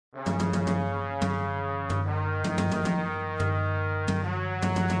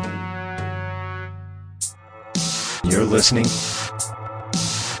you're listening.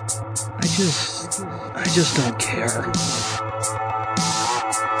 I just don't care.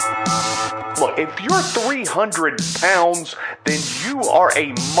 Look, if you're 300 pounds, then you are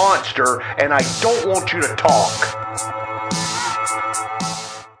a monster, and I don't want you to talk.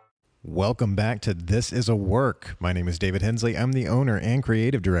 Welcome back to This Is a Work. My name is David Hensley. I'm the owner and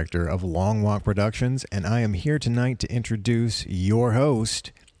creative director of Long Walk Productions, and I am here tonight to introduce your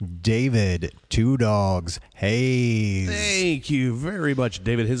host, David Two Dogs Hayes. Thank you very much,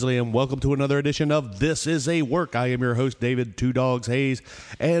 David Hensley, and welcome to another edition of This Is a Work. I am your host, David Two Dogs Hayes,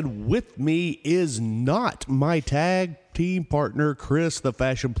 and with me is not my tag team partner, Chris the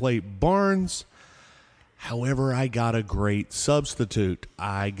Fashion Plate Barnes. However, I got a great substitute.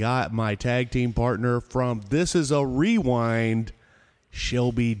 I got my tag team partner from This Is a Rewind,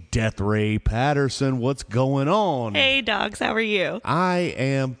 Shelby Death Ray Patterson. What's going on? Hey, dogs. How are you? I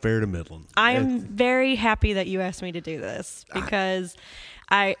am fair to middling. I am very happy that you asked me to do this because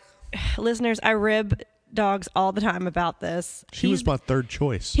listeners, I rib dogs all the time about this. She was my third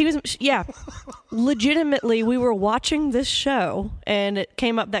choice. Yeah. Legitimately, we were watching this show and it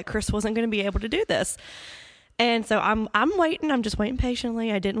came up that Chris wasn't going to be able to do this. And so I'm waiting. I'm just waiting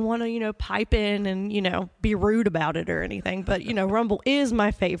patiently. I didn't want to, pipe in and, be rude about it or anything. But, Rumble is my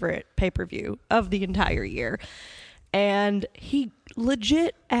favorite pay-per-view of the entire year. And he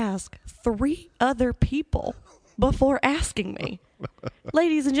legit asked 3 other people before asking me.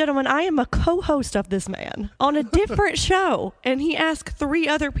 Ladies and gentlemen, I am a co-host of this man on a different show. And he asked 3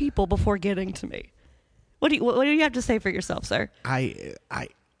 other people before getting to me. What do you have to say for yourself, sir?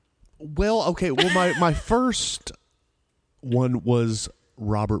 Well, okay. Well, my first one was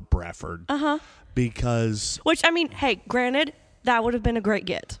Robert Bradford. Because... Which, hey, granted, that would have been a great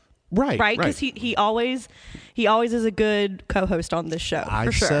get. Right. Because he always is a good co-host on this show. I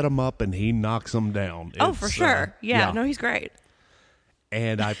for sure. set him up and he knocks them down. Oh, for sure. Yeah, no, he's great.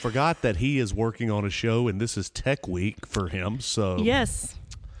 And I forgot that he is working on a show, and this is Tech Week for him. So yes.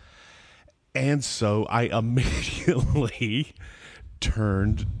 And so I immediately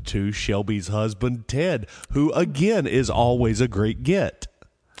turned to Shelby's husband, Ted, who, again, is always a great get.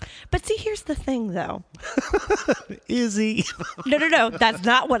 But see, here's the thing, though. Is he? No. That's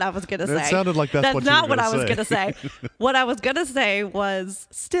not what I was going to say. That sounded like that's what you not were what I was gonna going to say. What I was going to say was,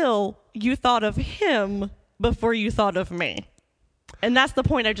 still, you thought of him before you thought of me. And that's the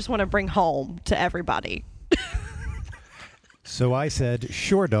point I just want to bring home to everybody. So I said,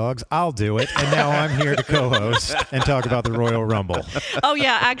 sure, dogs, I'll do it. And now I'm here to co-host and talk about the Royal Rumble. Oh,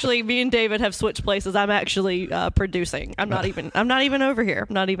 yeah. Actually, me and David have switched places. I'm actually producing. I'm not even over here.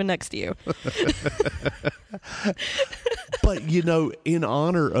 I'm not even next to you. But, in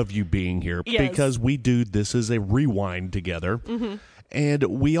honor of you being here, yes. because we do This Is a Rewind together, and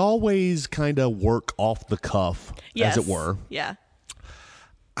we always kind of work off the cuff, yes. as it were. Yeah.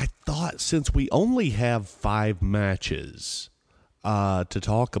 I thought since we only have 5 matches to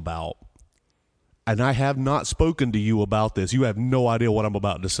talk about, and I have not spoken to you about this. You have no idea what I'm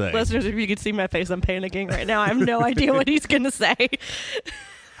about to say. Listeners, if you could see my face, I'm panicking right now. I have no idea what he's going to say.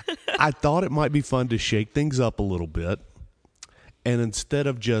 I thought it might be fun to shake things up a little bit, and instead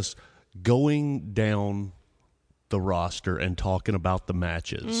of just going down the roster and talking about the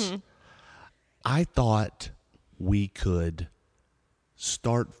matches, I thought we could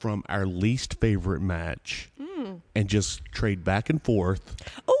start from our least favorite match and just trade back and forth.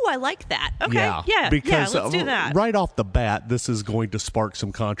 Oh, I like that. Okay. Yeah. Because let's do that. Right off the bat, this is going to spark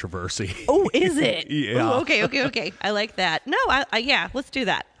some controversy. Oh, is it? Yeah. Ooh, okay. I like that. No, yeah, let's do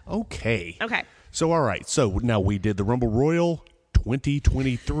that. Okay. So, all right. So, now we did the Rumble Royal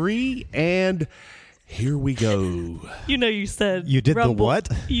 2023, and here we go. You said You did Rumble, the what?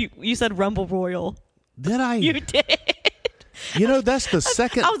 You said Rumble Royal. Did I? You did. That's the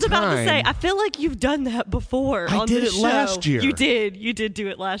second I was about time. to say, I feel like you've done that before. I on did this it show. last year. You did do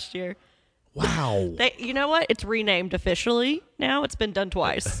it last year. Wow. You know what? It's renamed officially now. It's been done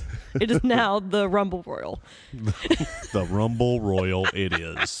twice. It is now the Rumble Royal. The Rumble Royal it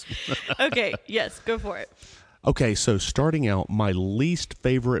is. Okay, yes, go for it. Okay, so starting out, my least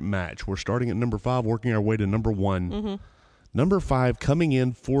favorite match. We're starting at number 5, working our way to number 1. Number 5 coming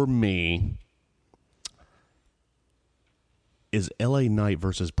in for me is LA Knight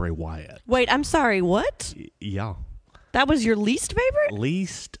versus Bray Wyatt. Wait, I'm sorry, what? Yeah. That was your least favorite?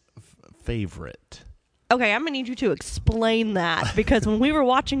 Least favorite. Okay, I'm going to need you to explain that because when we were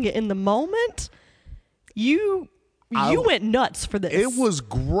watching it in the moment, you went nuts for this. It was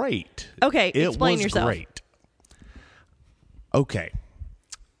great. Okay, explain yourself. yourself. Great. Okay.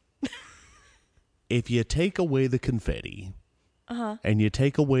 If you take away the confetti and you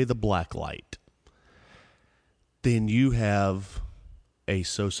take away the black light, then you have a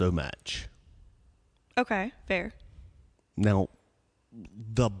so-so match. Okay, fair. Now,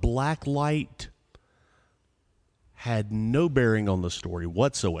 the black light had no bearing on the story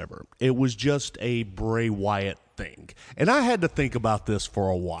whatsoever. It was just a Bray Wyatt thing. And I had to think about this for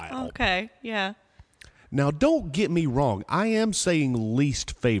a while. Okay, yeah. Now, don't get me wrong. I am saying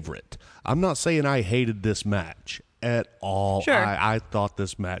least favorite. I'm not saying I hated this match at all. Sure. I thought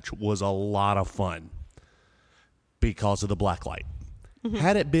this match was a lot of fun because of the black light. Mm-hmm.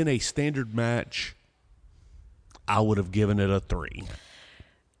 Had it been a standard match, I would have given it a 3.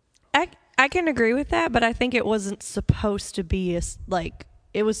 I can agree with that, but I think it wasn't supposed to be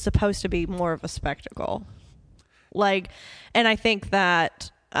it was supposed to be more of a spectacle. And I think that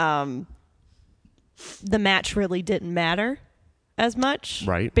the match really didn't matter as much.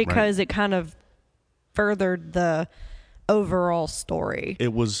 Right. Because it kind of furthered the overall story.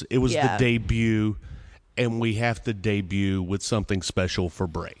 It was the debut, and we have to debut with something special for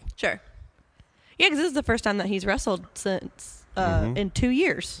Bray. Sure. Yeah, because this is the first time that he's wrestled since in 2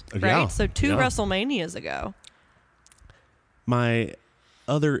 years, right? Yeah, So 2 yeah. WrestleManias ago. My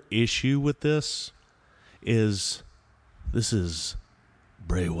other issue with this is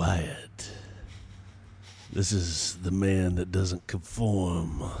Bray Wyatt. This is the man that doesn't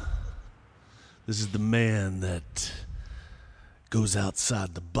conform. This is the man that goes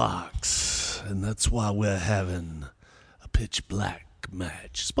outside the box. And that's why we're having a pitch black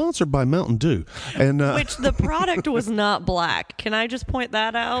match. Sponsored by Mountain Dew. And Which the product was not black. Can I just point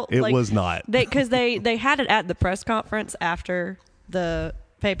that out? It was not. Because they had it at the press conference after the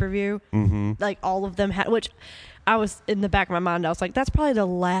pay-per-view. Mm-hmm. Like, all of them had, which I was, in the back of my mind, I was like, that's probably the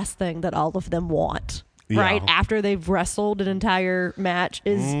last thing that all of them want. Yeah. Right after they've wrestled an entire match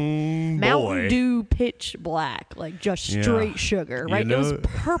is Mountain Dew pitch black, like just straight sugar, right? You know, it was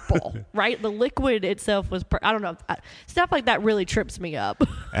purple, right? The liquid itself was, I don't know, stuff like that really trips me up.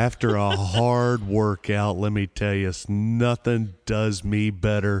 After a hard workout, let me tell you, nothing does me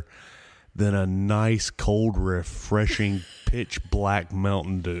better than a nice, cold, refreshing pitch black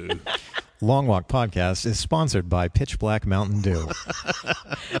Mountain Dew. Long Walk Podcast is sponsored by Pitch Black Mountain Dew.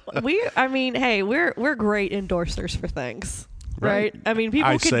 We're great endorsers for things, right? I mean,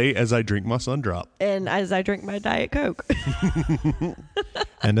 people say as I drink my Sun Drop. and as I drink my Diet Coke.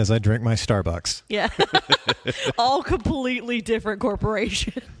 And as I drink my Starbucks. Yeah. All completely different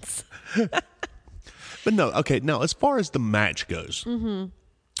corporations. But no, okay. Now, as far as the match goes,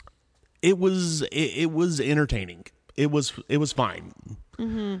 it was entertaining. It was fine.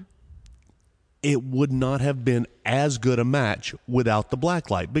 Mm-hmm. It would not have been as good a match without the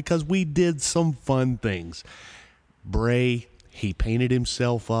blacklight because we did some fun things. Bray, he painted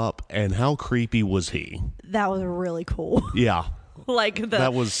himself up, and how creepy was he? That was really cool. Yeah.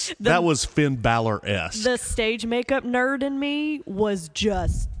 That was Finn Balor-esque. The stage makeup nerd in me was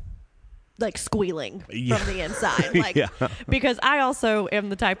just like squealing from the inside. Because I also am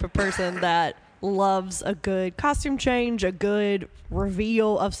the type of person that loves a good costume change, a good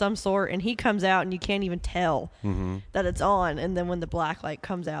reveal of some sort, and he comes out and you can't even tell that it's on, and then when the black light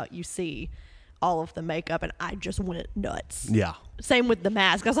comes out you see all of the makeup, and I just went nuts. Yeah. Same with the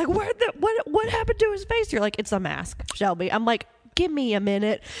mask. I was like, what happened to his face? You're like, it's a mask, Shelby. I'm like, give me a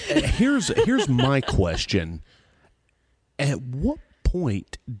minute. Here's my question. At what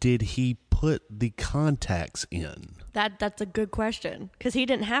point did he put the contacts in? That's a good question, because he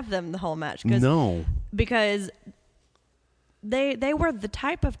didn't have them the whole match. No. Because they were the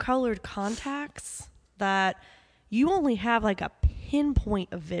type of colored contacts that you only have like a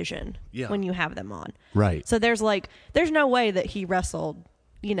pinpoint of vision when you have them on. Right. So there's no way that he wrestled,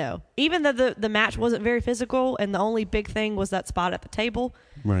 even though the match wasn't very physical and the only big thing was that spot at the table.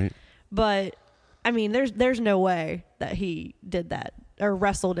 Right. But I mean, there's no way that he did that or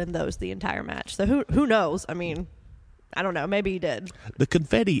wrestled in those the entire match. So who knows? I mean, I don't know. Maybe he did. The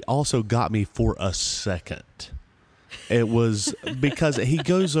confetti also got me for a second. It was because he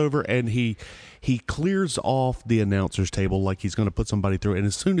goes over and he clears off the announcer's table like he's going to put somebody through. And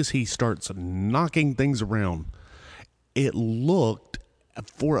as soon as he starts knocking things around, it looked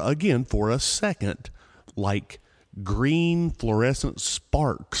for a second like green fluorescent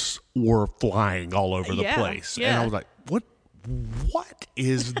sparks were flying all over the place. Yeah. And I was like, what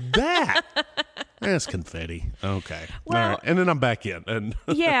is that? That's confetti. Okay. Well, all right. And then I'm back in. And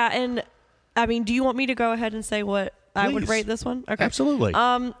yeah, and I mean, do you want me to go ahead and say what I would Please. rate this one? Okay. Absolutely.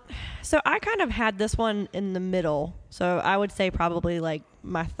 So I kind of had this one in the middle. So I would say probably like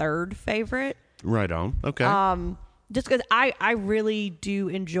my third favorite. Right on. Okay. Just because I really do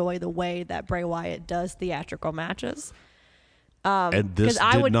enjoy the way that Bray Wyatt does theatrical matches. And this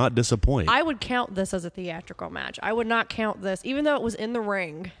 'cause did not disappoint. I would count this as a theatrical match. I would not count this, even though it was in the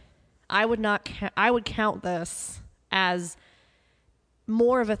ring. I would not. I would count this as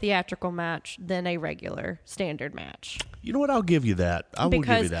more of a theatrical match than a regular standard match. You know what? I'll give you that. I will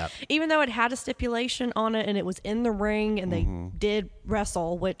give you that. Even though it had a stipulation on it and it was in the ring and they did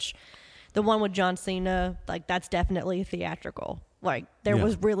wrestle, which the one with John Cena, like that's definitely theatrical. Like there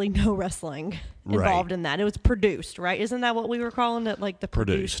was really no wrestling involved in that. It was produced, right? Isn't that what we were calling it? Like the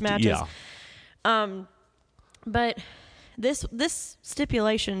produced matches. Yeah. But this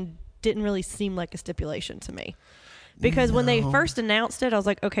stipulation didn't really seem like a stipulation to me. Because when they first announced it, I was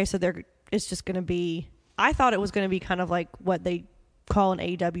like, okay, so it's just going to be, I thought it was going to be kind of like what they call in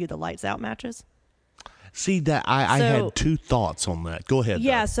AEW the lights out matches. See, that I had two thoughts on that. Go ahead.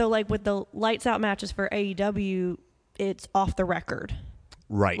 Yeah, though. so like with the lights out matches for AEW, it's off the record.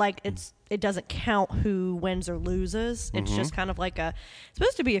 Right. Like it doesn't count who wins or loses. It's just kind of like it's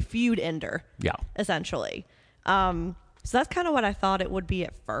supposed to be a feud ender. Yeah. Essentially. So that's kind of what I thought it would be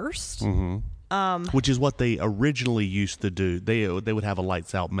at first. Which is what they originally used to do. They would have a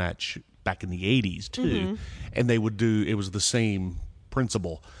lights out match back in the 80s too. And they would do, it was the same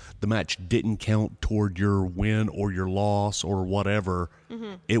principle. The match didn't count toward your win or your loss or whatever.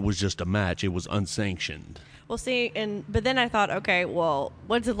 It was just a match. It was unsanctioned. Well, see, but then I thought, okay, well,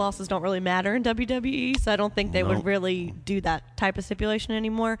 wins and losses don't really matter in WWE, so I don't think they would really do that type of stipulation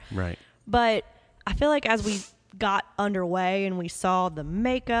anymore. Right. But I feel like as we got underway and we saw the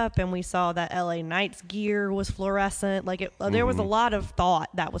makeup and we saw that LA Knights gear was fluorescent, like there was a lot of thought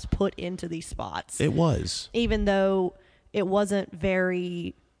that was put into these spots. It was. Even though it wasn't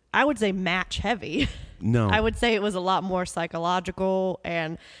very, I would say, match heavy. No. I would say it was a lot more psychological,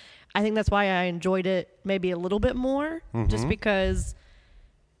 and I think that's why I enjoyed it maybe a little bit more, just because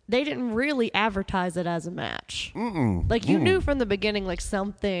they didn't really advertise it as a match. Like you knew from the beginning, like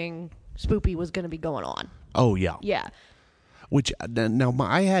something spoopy was going to be going on. Oh, yeah. Yeah. Which, now,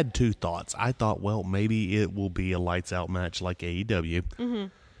 I had two thoughts. I thought, well, maybe it will be a lights out match like AEW.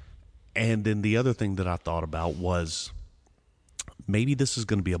 And then the other thing that I thought about was maybe this is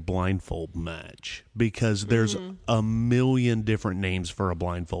going to be a blindfold match, because there's a million different names for a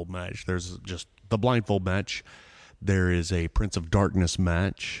blindfold match. There's just the blindfold match. There is a Prince of Darkness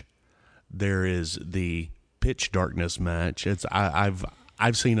match. There is the Pitch Darkness match.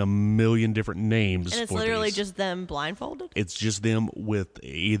 I've seen a million different names. And it's for literally these. just them blindfolded? It's just them with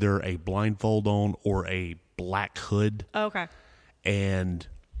either a blindfold on or a black hood. Okay. And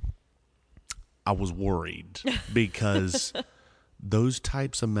I was worried because those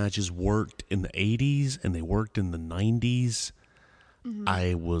types of matches worked in the 80s and they worked in the 90s.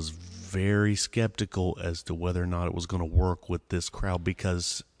 I was very skeptical as to whether or not it was going to work with this crowd,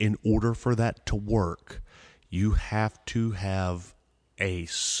 because in order for that to work, you have to have a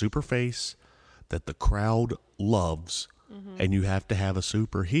super face that the crowd loves, and you have to have a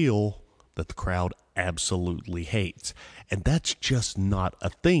super heel that the crowd absolutely hates. And that's just not a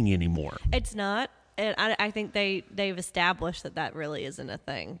thing anymore. It's not. And I think they've established that really isn't a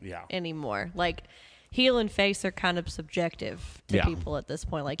thing anymore. Like, heel and face are kind of subjective to people at this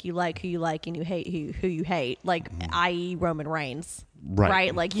point. Like, you like who you like and you hate who you hate. Like, i.e. Roman Reigns.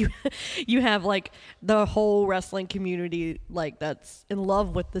 Right? Like, you have, like, the whole wrestling community, like, that's in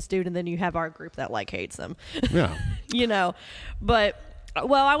love with this dude, and then you have our group that, like, hates him. Yeah. You know? But,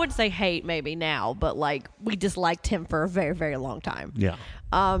 well, I wouldn't say hate maybe now, but, like, we disliked him for a very, very long time. Yeah.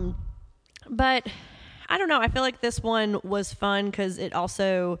 But I don't know. I feel like this one was fun because it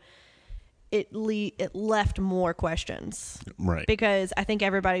also it left more questions. Right. Because I think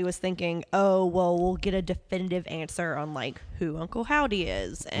everybody was thinking, oh, well, we'll get a definitive answer on like who Uncle Howdy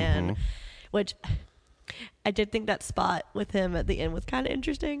is, and which I did think that spot with him at the end was kind of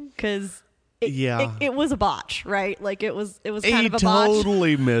interesting because. It was a botch, right? Like it was kind of a botch. He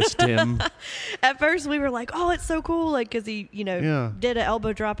totally missed him. At first we were like, oh, it's so cool. Like, cause he, did an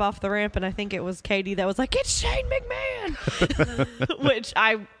elbow drop off the ramp. And I think it was Katie that was like, it's Shane McMahon, which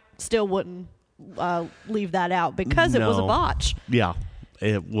I still wouldn't leave that out because it was a botch. Yeah.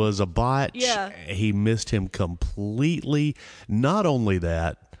 It was a botch. Yeah. He missed him completely. Not only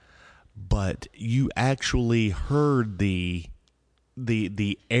that, but you actually heard the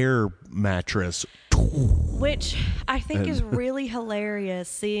air mattress, which I think is really hilarious,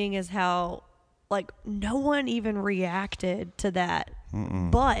 seeing as how like no one even reacted to that.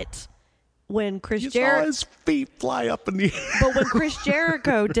 But when Chris saw his feet fly up in the air. But when Chris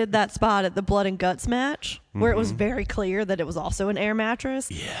Jericho did that spot at the Blood and Guts match, where it was very clear that it was also an air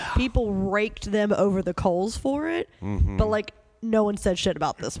mattress, people raked them over the coals for it. But like no one said shit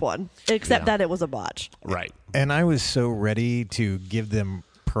about this one except that it was a botch. Right. And I was so ready to give them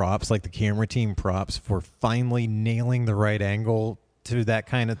props, like the camera team props, for finally nailing the right angle to that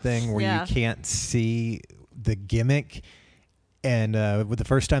kind of thing where you can't see the gimmick. And with the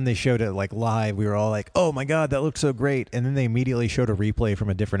first time they showed it like live, we were all like, "Oh my god, that looked so great!" And then they immediately showed a replay from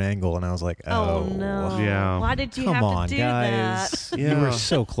a different angle, and I was like, "Oh, no! Yeah. Why did you come have on, to do guys! that?" You were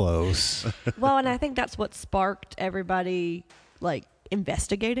so close." Well, and I think that's what sparked everybody like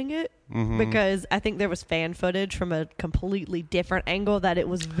investigating it, because I think there was fan footage from a completely different angle that it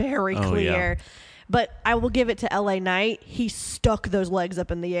was very clear. Yeah. But I will give it to LA Knight. He stuck those legs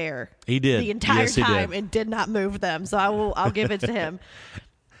up in the air. He did. The entire Yes, he time did. and did not move them. So I'll give it to him.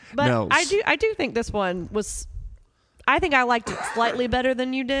 But No, I do think this one was, I think I liked it slightly better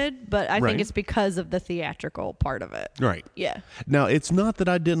than you did, but I Right. think it's because of the theatrical part of it. Right. Yeah. Now, it's not that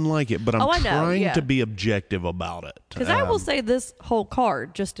I didn't like it, but I'm Oh, I know, trying yeah. to be objective about it. Because I will say this whole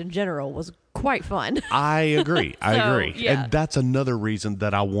card, just in general, was quite fun. I agree. I So, agree. yeah. And that's another reason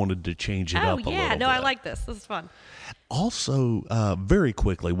that I wanted to change it up a little bit. No, I like this. This is fun. Also, very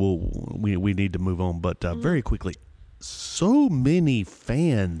quickly, we need to move on, but Mm-hmm. very quickly, so many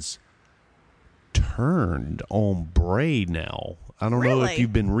fans turned on Bray now. I don't know if Really?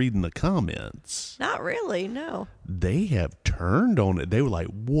 you've been reading the comments. Not really, no. They have turned on it. They were like,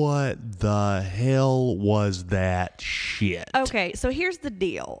 "What the hell was that shit?" Okay, so here's the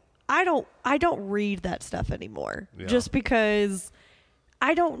deal. I don't read that stuff anymore. Just because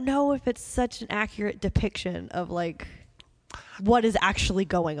I don't know if it's such an accurate depiction of like what is actually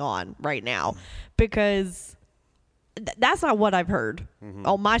going on right now, because that's not what I've heard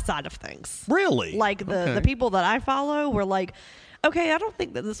on my side of things. Really? Like the people that I follow were like, okay, I don't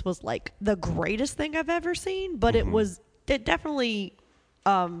think that this was like the greatest thing I've ever seen, but it definitely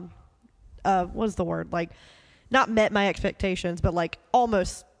what's the word? Like not met my expectations, but like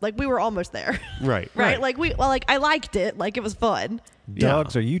almost, like we were almost there. Right. Right? Like I liked it, like it was fun.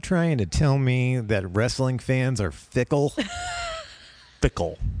 Dogs, are you trying to tell me that wrestling fans are fickle?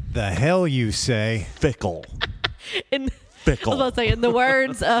 Fickle. The hell you say? Fickle. In Fickle. I was about to say, in the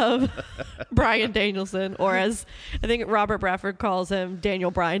words of Bryan Danielson, or as I think Robert Bradford calls him,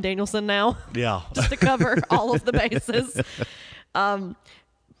 Daniel Bryan Danielson now, Yeah. just to cover all of the bases.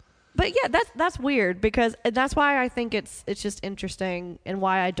 But yeah, that's weird, because that's why I think it's just interesting, and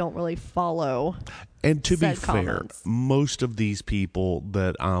why I don't really follow. And to be said fair, comments. most of these people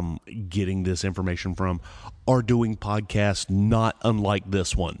that I'm getting this information from are doing podcasts not unlike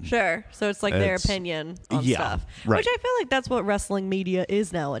this one. Sure. So it's like their It's- opinion on yeah, stuff. right. Which I feel like that's what wrestling media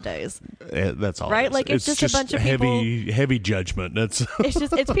is nowadays. That's all. Right? it is. Like, it's just a bunch of heavy judgment. That's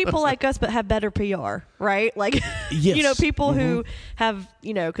It's people like us, but have better PR, right? Like, Yes. you know, people who have,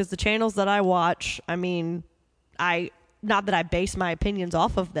 you know, because the channels that I watch, I mean, not that I base my opinions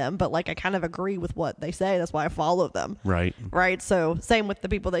off of them, but like I kind of agree with what they say. That's why I follow them. right. Right. So same with the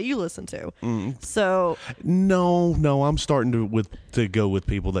people that you listen to. So No, I'm starting to go with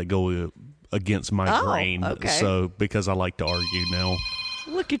people that go against my Oh, grain. okay. So because I like to argue now.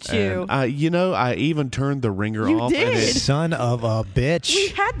 look at you. And, I even turned the ringer You off. And did. Son of a bitch. We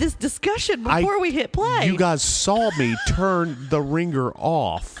had this discussion before we hit play. You guys saw me turn the ringer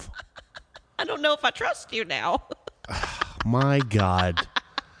off. I don't know if I trust you now. My God.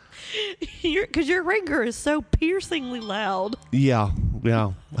 Because your ringer is so piercingly loud. Yeah.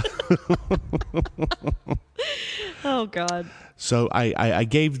 Oh, God. So I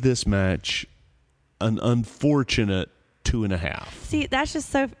gave this match an unfortunate 2.5. See, that's just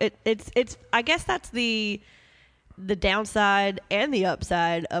so it's I guess that's the downside and the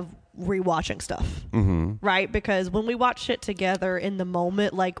upside of rewatching stuff, right? Because when we watch it together in the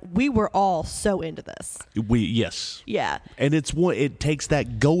moment, like we were all so into this. Yes. Yeah. And it takes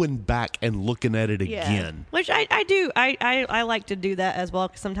that going back and looking at it Yeah. again. Which I do. I like to do that as well,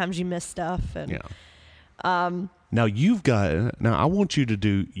 because sometimes you miss stuff. And Yeah. Now I want you to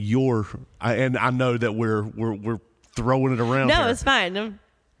do and I know that we're throwing it around no, here. it's fine.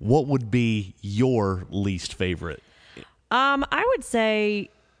 What would be your least favorite? I would say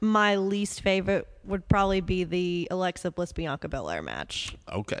my least favorite would probably be the Alexa Bliss Bianca Belair match.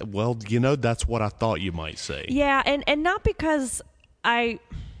 Okay. Well, that's what I thought you might say. Yeah, and not because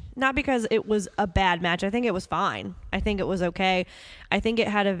it was a bad match. I think it was fine. I think it was okay. I think it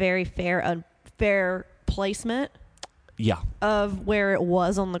had a very fair placement Yeah. of where it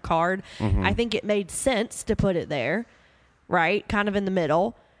was on the card. I think it made sense to put it there, right? Kind of in the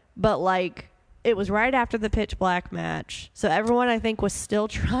middle. But like, it was right after the Pitch Black match. So everyone, I think, was still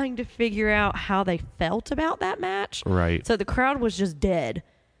trying to figure out how they felt about that match. Right. So the crowd was just dead.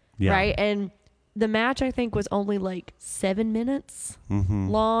 Yeah. Right. And the match, I think, was only like 7 minutes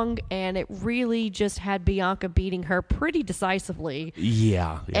long, and it really just had Bianca beating her pretty decisively.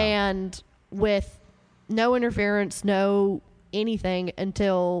 Yeah. And with no interference, no anything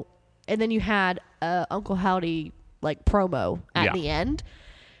until, and then you had Uncle Howdy like promo at the end,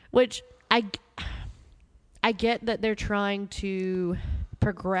 which I get that they're trying to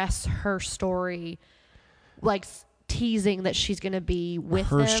progress her story, like teasing that she's going to be with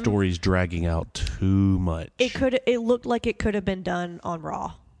her them. story's dragging out too much. It looked like it could have been done on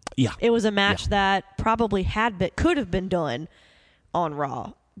Raw. Yeah. It was a match that probably could have been done on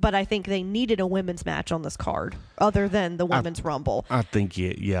Raw, but I think they needed a women's match on this card other than the Women's Rumble. I think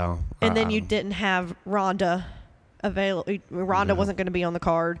yeah. And then you didn't have Ronda available. Ronda wasn't going to be on the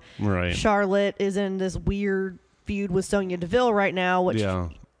card. Right. Charlotte is in this weird feud with Sonya Deville right now, which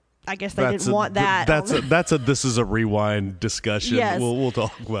I guess they didn't want that. This is a rewind discussion. Yes. We'll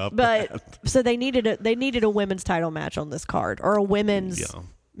talk about but that. So they needed a women's title match on this card, or a women's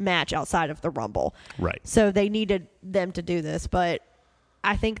match outside of the Rumble. Right. So they needed them to do this, but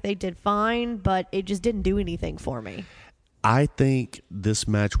I think they did fine, but it just didn't do anything for me. I think this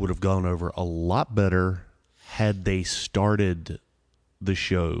match would have gone over a lot better had they started the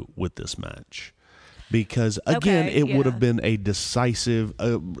show with this match. Because, again, it would have been a decisive,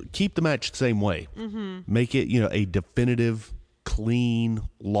 keep the match the same way. Make it, a definitive, clean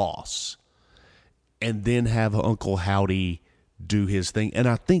loss. And then have Uncle Howdy do his thing. And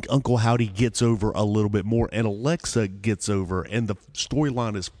I think Uncle Howdy gets over a little bit more, and Alexa gets over, and the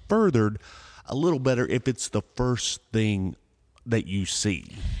storyline is furthered a little better if it's the first thing that you see.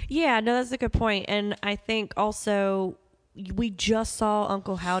 Yeah, no, that's a good point. And I think also we just saw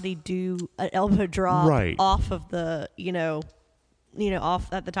Uncle Howdy do an elbow drop off of the,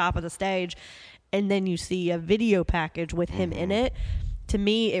 off at the top of the stage. And then you see a video package with him in it. To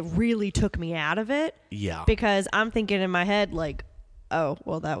me, it really took me out of it. Yeah. Because I'm thinking in my head, like, oh,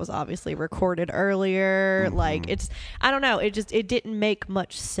 well, that was obviously recorded earlier. Like, I don't know. It didn't make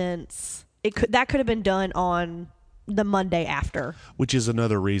much sense. That could have been done on the Monday after. Which is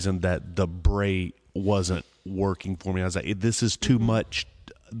another reason that the Bray wasn't working for me. I was like, this is too much.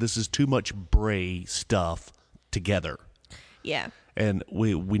 This is too much Bray stuff together. Yeah. And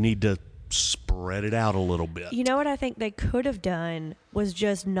we need to spread it out a little bit. You know what I think they could have done was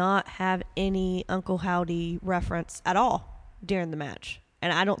just not have any Uncle Howdy reference at all during the match.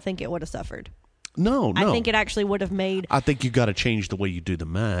 And I don't think it would have suffered. No. I think it actually would have made... I think you got to change the way you do the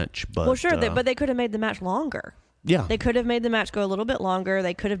match. But, well, sure, but they could have made the match longer. Yeah. They could have made the match go a little bit longer.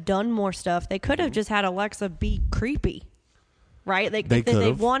 They could have done more stuff. They could have just had Alexa be creepy, right? If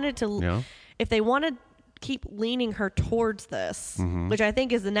they wanted to... If they wanted... keep leaning her towards this, which I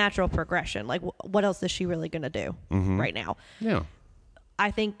think is the natural progression. Like, what else is she really going to do right now? Yeah. I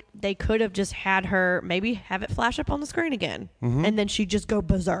think they could have just had her maybe have it flash up on the screen again, and then she'd just go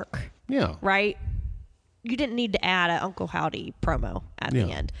berserk. Yeah. Right? You didn't need to add an Uncle Howdy promo at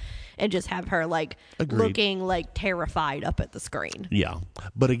the end and just have her, like, looking, like, terrified up at the screen. Yeah.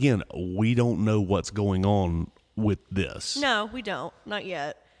 But, again, we don't know what's going on with this. No, we don't. Not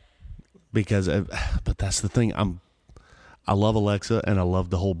yet. Because, but that's the thing. I love Alexa and I love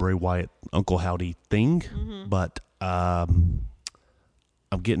the whole Bray Wyatt Uncle Howdy thing, but I'm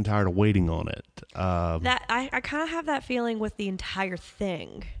getting tired of waiting on it. That I kind of have that feeling with the entire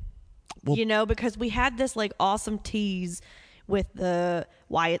thing, because we had this like awesome tease with the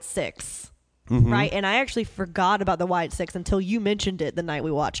Wyatt Six, right? And I actually forgot about the Wyatt Six until you mentioned it the night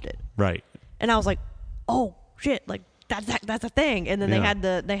we watched it, right? And I was like, oh shit, like. That's a thing. And then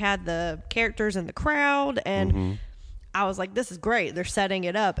they had the characters in the crowd, and I was like, this is great. They're setting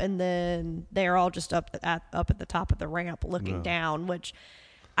it up, and then they're all just up at the top of the ramp looking down, which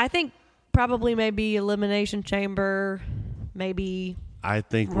I think probably maybe Elimination Chamber, maybe I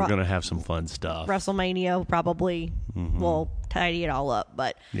think we're gonna have some fun stuff. WrestleMania probably will tidy it all up,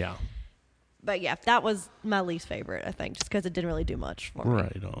 but yeah, that was my least favorite, I think, just because it didn't really do much for me.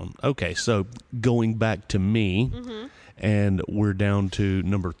 Right on. Okay, so going back to me, and we're down to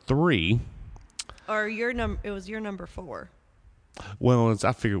number 3. Or it was your number 4. Well,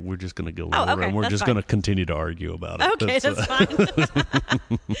 I figured we're just going to go over and we're just going to continue to argue about it. Okay, that's fine.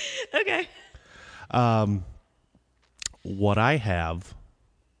 Okay. What I have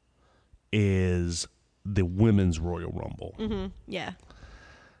is the Women's Royal Rumble. Yeah.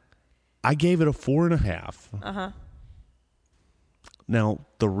 I gave it a 4.5. Now,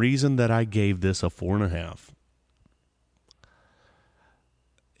 the reason that I gave this a 4.5,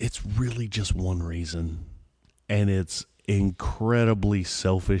 it's really just one reason, and it's incredibly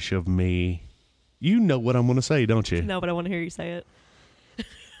selfish of me. You know what I'm going to say, don't you? No, but I want to hear you say it.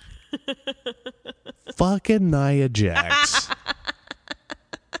 Fucking Nia Jax.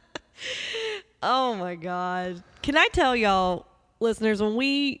 Oh my God. Can I tell y'all, listeners,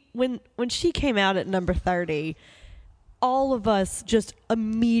 when she came out at number 30, all of us just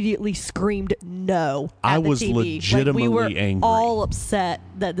immediately screamed no at I the was TV. legitimately we were angry. all upset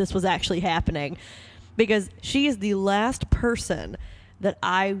that this was actually happening because she is the last person that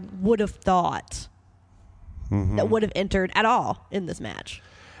I would have thought that would have entered at all in this match.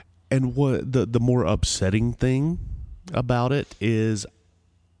 And what the more upsetting thing about it is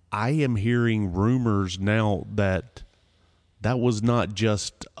I am hearing rumors now that was not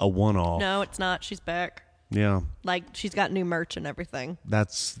just a one-off. No, it's not. She's back. Yeah. Like, she's got new merch and everything.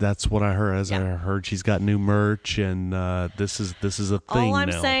 That's what I heard. I heard she's got new merch, and this is a thing. All I'm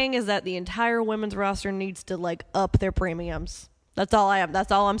now. saying is that the entire women's roster needs to like up their premiums. That's all I am.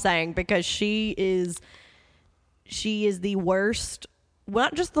 That's all I'm saying, because she is the worst. Well,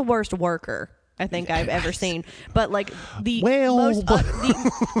 not just the worst worker I think I've ever seen, but like the most.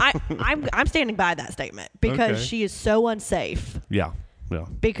 I'm standing by that statement because Okay. she is so unsafe. Yeah.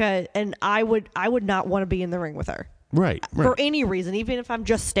 Because I would not want to be in the ring with her. Right. For any reason, even if I'm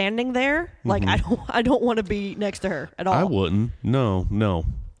just standing there, like I don't want to be next to her at all. I wouldn't. No.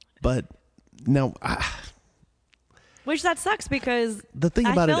 But now, Which that sucks because The thing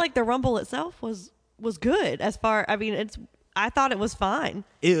I about feel it- like the Rumble itself was good as far. I mean, I thought it was fine.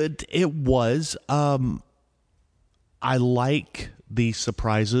 it was. I like the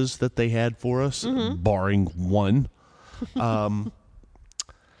surprises that they had for us, barring one.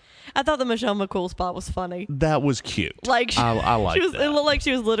 I thought the Michelle McCool spot was funny. That was cute. Like I like she was. that. It looked like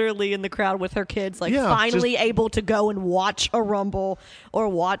she was literally in the crowd with her kids, like Yeah, finally able to go and watch a Rumble or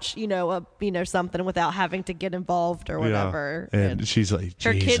watch something without having to get involved or whatever. And she's like,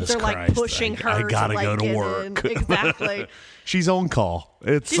 her Jesus kids are like Christ, pushing her. I gotta to, like, go to get work. in. Exactly. She's on call.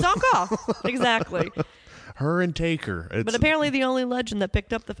 She's on call. Exactly. her and Taker. But apparently the only legend that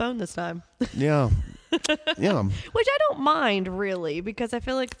picked up the phone this time. Yeah. Which I don't mind really, because I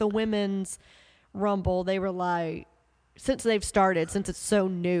feel like the women's Rumble, they rely, since they've started, since it's so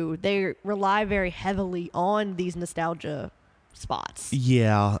new, they rely very heavily on these nostalgia spots.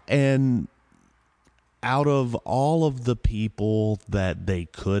 Yeah, and out of all of the people that they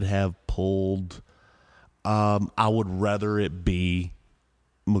could have pulled, I would rather it be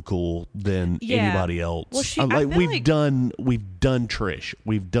McCool than Yeah. anybody else. Well, I feel we've like- done Trish,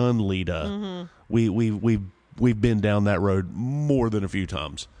 we've done Lita, we've been down that road more than a few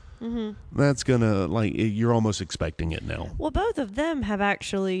times. That's gonna you're almost expecting it now. Well, both of them have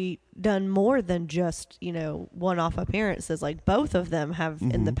actually done more than just, one-off appearances. Like, both of them have,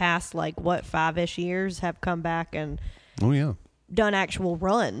 in the past, 5-ish years, have come back and Oh yeah. done actual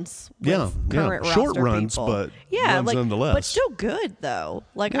runs with Yeah, current short roster runs, people. but runs nonetheless. but still good though.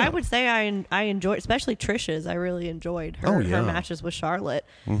 Like, Yeah. I would say I enjoyed, especially Trish's. I really enjoyed her her matches with Charlotte.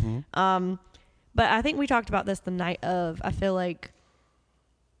 But I think we talked about this the night of. I feel like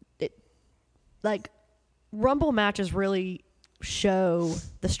Rumble matches really show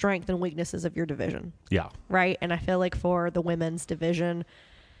the strength and weaknesses of your division, Yeah. right? And I feel like for the women's division,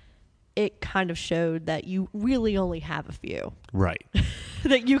 it kind of showed that you really only have a few Right.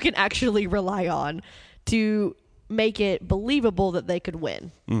 that you can actually rely on to make it believable that they could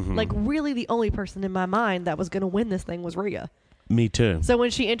win. Like, really the only person in my mind that was going to win this thing was Rhea. Me too. So when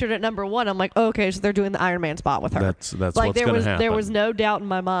she entered at number 1, I'm like, oh, okay, so they're doing the Iron Man spot with her. That's like, what's there gonna was happen. there was no doubt in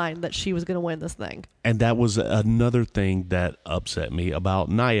my mind that she was going to win this thing. And that was another thing that upset me about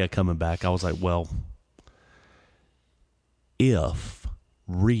Nia coming back. I was like, well, if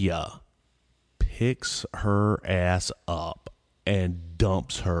Rhea picks her ass up and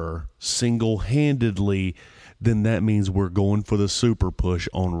dumps her single-handedly, then that means we're going for the super push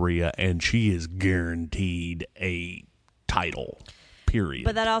on Rhea, and she is guaranteed a title, period.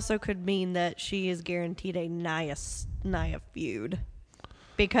 But that also could mean that she is guaranteed a Nia feud,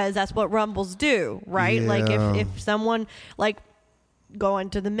 because that's what Rumbles do, right? Like, if someone, like, going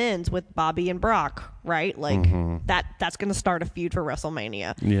to the men's with Bobby and Brock, right? Like, that's going to start a feud for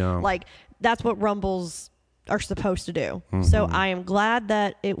WrestleMania. Yeah. Like, that's what Rumbles are supposed to do. So I am glad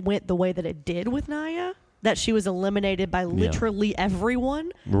that it went the way that it did with Nia, that she was eliminated by literally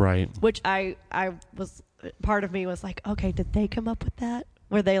everyone. Right. Which I was, part of me was like, okay, did they come up with that?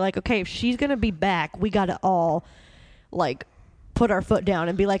 Were they like, okay, if she's going to be back, we got to all, like, put our foot down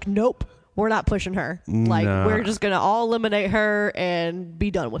and be like, nope, we're not pushing her. Like, Nah. we're just going to all eliminate her and be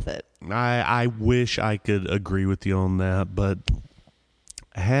done with it. I wish I could agree with you on that, but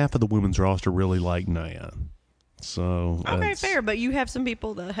half of the women's roster really like Nia. So Okay, that's- fair. But you have some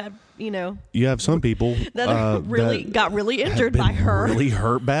people that have, You have some people that are got really have injured been by her. really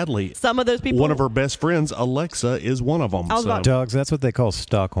hurt badly. Some of those people. One of her best friends, Alexa, is one of them. I was about Dogs, that's what they call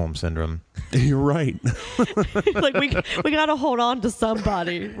Stockholm Syndrome. You're right. like we got to hold on to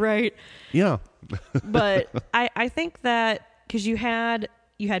somebody, right? Yeah. But I think that because you had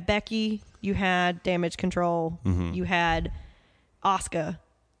Becky, you had Damage Control, you had Asuka,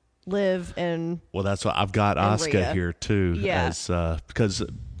 Liv, and Well, that's what I've got And Asuka Rhea. here too. Yeah. As because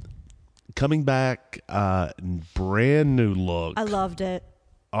coming back, brand new look. I loved it.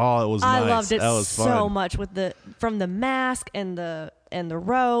 Oh, it was I nice. loved it That was so fun. much with from the mask and the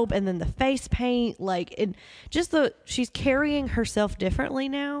robe and then the face paint, like it just she's carrying herself differently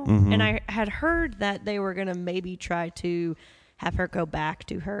now. Mm-hmm. And I had heard that they were gonna maybe try to have her go back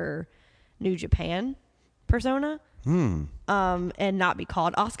to her New Japan persona, and not be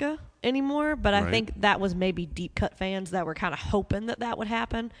called Asuka anymore. But I Right. think that was maybe deep cut fans that were kind of hoping that would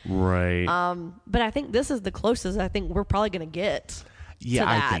happen. Right. But I think this is the closest I think we're probably gonna get. yeah,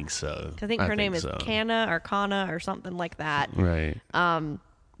 to I that. think so. I think her name is so. Kana or something like that. Right.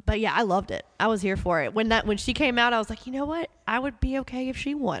 But yeah, I loved it. I was here for it. When she came out, I was like, you know what? I would be okay if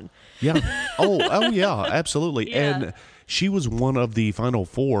she won. Yeah. Oh yeah, absolutely. Yeah. And she was one of the final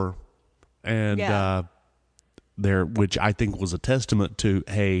four, and Yeah. there, which I think was a testament to,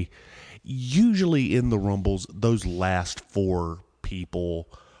 hey, usually in the Rumbles, those last four people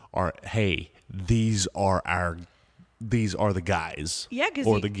are, hey, these are the guys, Yeah, because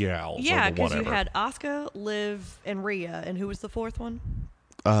or the gals, Yeah, or the because you whatever. had Asuka, Liv, and Rhea, and who was the fourth one?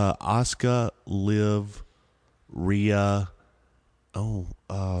 Asuka, Liv, Rhea.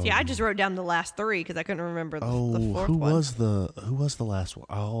 Yeah, I just wrote down the last three because I couldn't remember the fourth who one. was the last one?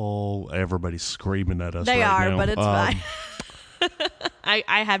 Oh, everybody's screaming at us. They right are, now. but it's fine.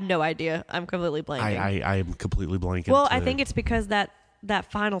 I have no idea. I'm completely blanking. I am completely blanking. Well, I too. think it's because that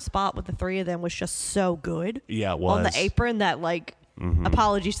final spot with the three of them was just so good. Yeah, it On the was. apron that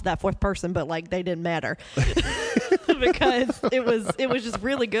apologies to that fourth person, but they didn't matter because it was just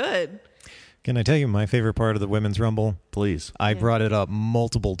really good. Can I tell you my favorite part of the Women's Rumble? Please. I brought it up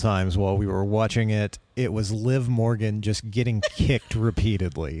multiple times while we were watching it. It was Liv Morgan just getting kicked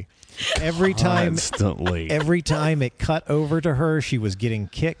repeatedly. Every time it cut over to her, she was getting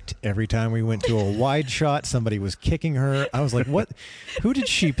kicked. Every time we went to a wide shot, somebody was kicking her. I was like, what? Who did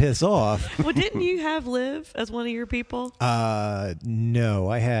she piss off? Well, didn't you have Liv as one of your people? No,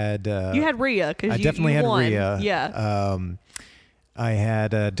 I had... You had Rhea because I you definitely had won. Rhea. Yeah. I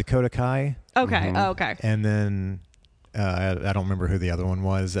had Dakota Kai. Okay. Oh, okay. And then I don't remember who the other one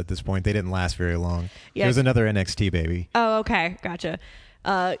was at this point. They didn't last very long. Yeah. It was another NXT baby. Oh, okay. Gotcha.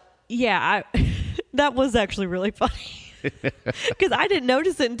 Yeah, that was actually really funny because I didn't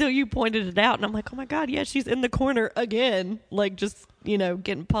notice it until you pointed it out, and I'm like, oh my god, yeah, she's in the corner again, just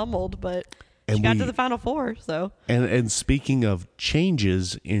getting pummeled, but she got to the final four. So And speaking of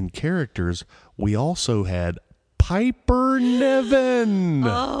changes in characters, we also had Piper Niven.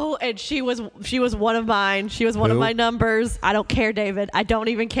 oh, and she was one of mine. She was one of Who? my numbers. I don't care, David. I don't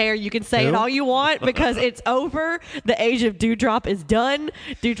even care. You can say it Who? all you want because it's over. The age of Dewdrop is done.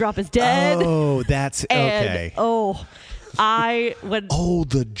 Dewdrop is dead. Oh, that's and okay. I would. Oh,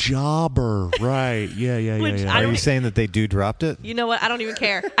 the jobber. Right. Yeah. Which yeah. I Are don't- you saying that they dropped it? You know what? I don't even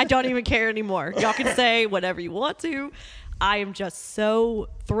care. I don't even care anymore. Y'all can say whatever you want to. I am just so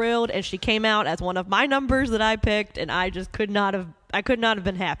thrilled, and she came out as one of my numbers that I picked, and I just could not have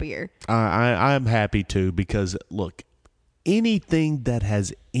been happier. I'm happy too because look, anything that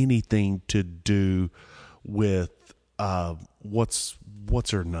has anything to do with what's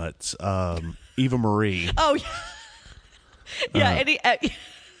her nuts, Eva Marie. Oh yeah, yeah.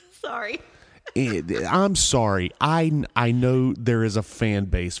 Sorry. I'm sorry. I know there is a fan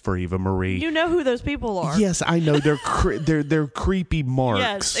base for Eva Marie. You know who those people are. Yes, I know they're creepy marks.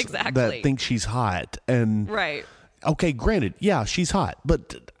 Yes, exactly. That think she's hot and Right. Okay, granted, yeah, she's hot,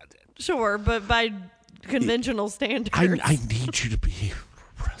 but Sure, but by conventional standards. I need you to be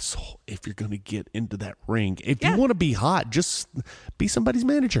wrestle if you're going to get into that ring. If Yeah. you want to be hot, just be somebody's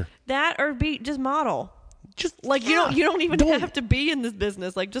manager. that or be just model. Just You don't even have to be in this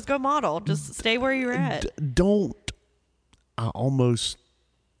business. Just go model. Just stay where you're at. Don't. I almost.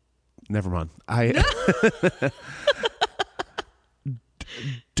 Never mind.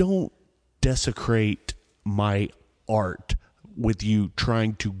 Don't desecrate my art with you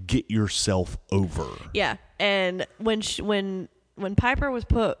trying to get yourself over. Yeah, and when Piper was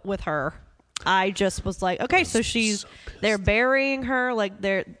put with her, I just was like, okay, so they're burying her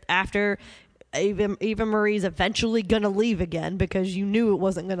they're after Eva Marie's eventually gonna leave again because you knew it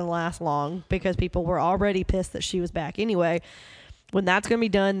wasn't gonna last long because people were already pissed that she was back anyway. When that's gonna be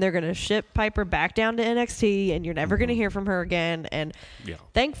done, they're gonna ship Piper back down to NXT, and you're never gonna hear from her again. And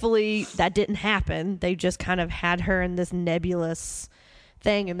thankfully, that didn't happen. They just kind of had her in this nebulous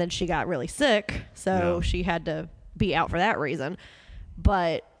thing, and then she got really sick, so she had to be out for that reason.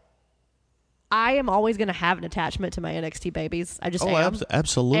 But I am always going to have an attachment to my NXT babies. I just am.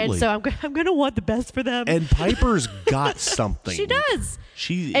 Absolutely. And so I'm going to want the best for them. And Piper's got something. She does.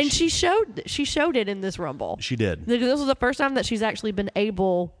 She showed it in this Rumble. She did. This was the first time that she's actually been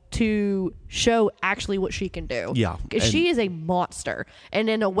able to show actually what she can do. Yeah. She is a monster. And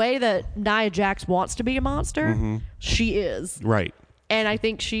in a way that Nia Jax wants to be a monster, she is. Right. And I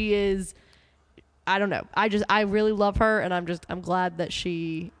think she is, I don't know. I really love her, and I'm glad that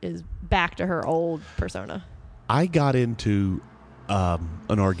she is back to her old persona. I got into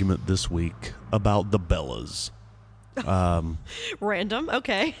an argument this week about the Bellas. Random,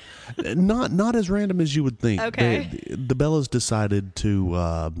 okay. Not as random as you would think. Okay. The Bellas decided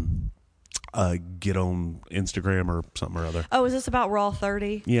to get on Instagram or something or other. Oh, is this about Raw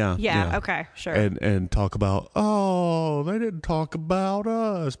 30? Yeah. Okay, sure. And talk about, they didn't talk about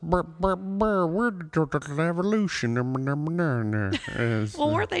us. We're the evolution.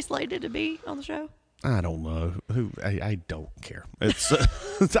 Well, weren't they slated to be on the show? I don't know. I don't care. It's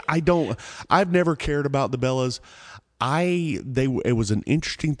I've never cared about the Bellas. It was an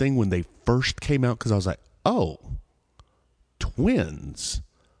interesting thing when they first came out because I was like, oh, twins.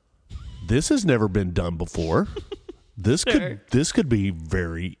 This has never been done before. This could be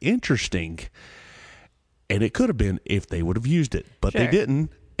very interesting. And it could have been if they would have used it, but they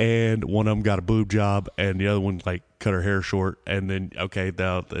didn't. And one of them got a boob job, and the other one cut her hair short. And then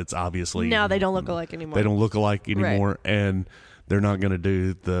now it's obviously now they don't look alike anymore. They don't look alike anymore, and they're not going to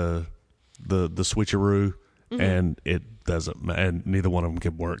do the switcheroo, and it doesn't. And neither one of them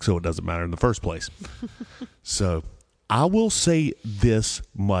can work, so it doesn't matter in the first place. So I will say this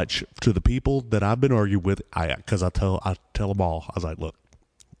much to the people that I've been arguing with, because I tell them all, I was like, look,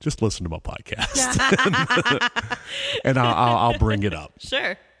 just listen to my podcast, and I'll bring it up.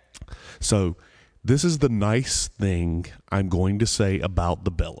 Sure. So this is the nice thing I'm going to say about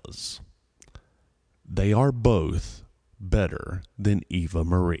the Bellas. They are both better than Eva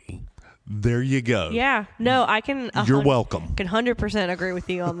Marie. There you go. Yeah. No, I can. You're welcome. Can 100% agree with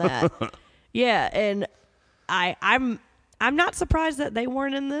you on that. Yeah, and I'm not surprised that they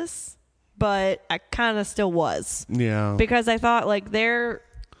weren't in this, but I kind of still was. Yeah. Because I thought they're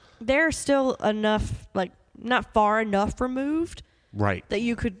still enough, not far enough removed, right, that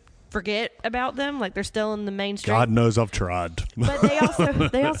you could forget about them. They're still in the mainstream. God knows I've tried. But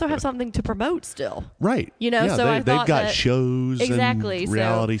they also have something to promote still. Right. Yeah, so I thought they've got that, shows exactly, and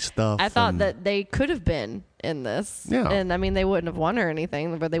reality stuff. I thought that they could have been in this. Yeah. And I mean, they wouldn't have won or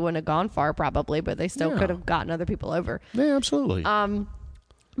anything, but they wouldn't have gone far probably, but they still could have gotten other people over. Yeah, absolutely.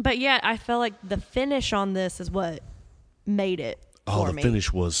 But yeah, I felt like the finish on this is what made it for me.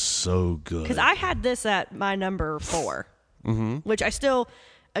 Finish was so good. Because I had this at my number 4, which I still,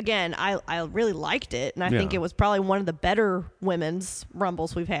 again, I really liked it, and I think it was probably one of the better women's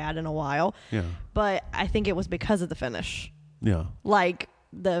Rumbles we've had in a while. Yeah. But I think it was because of the finish. Yeah.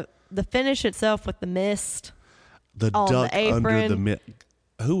 The finish itself with the mist. The on duck the apron. under the mist.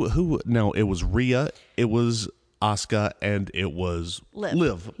 Who? No, it was Rhea. It was Asuka, and it was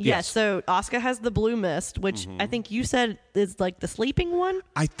Liv. Yes. So Asuka has the blue mist, which I think you said is the sleeping one.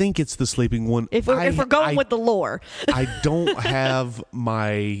 I think it's the sleeping one. If we're going with the lore. I don't have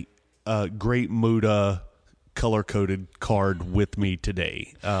my Great Muda color-coded card with me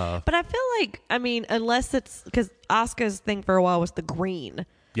today. But I feel unless it's because Asuka's thing for a while was the green.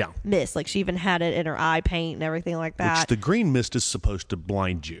 Yeah. Mist. She even had it in her eye paint and everything like that. Which the green mist is supposed to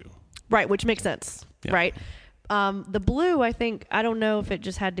blind you. Right, which makes sense. Yeah. Right. The blue, I don't know if it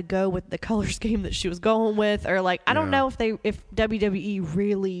just had to go with the color scheme that she was going with, or I don't know if WWE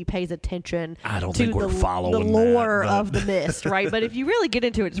really pays attention I don't to think we're following the lore that, of the mist, right? But if you really get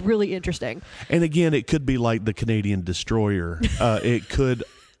into it, it's really interesting. And again, it could be like the Canadian Destroyer. It could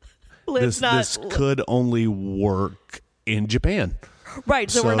this could only work in Japan.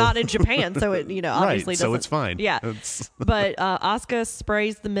 Right, so we're not in Japan, so it obviously doesn't. So it's fine. Yeah, but Asuka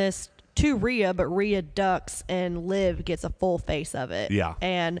sprays the mist to Rhea, but Rhea ducks and Liv gets a full face of it. Yeah,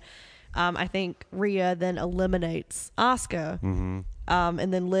 and I think Rhea then eliminates Asuka,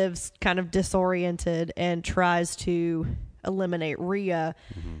 and then Liv's kind of disoriented and tries to eliminate Rhea,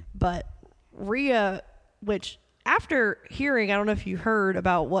 but Rhea, which after hearing, I don't know if you heard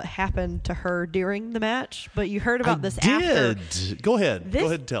about what happened to her during the match, but you heard about this after. Go ahead. Go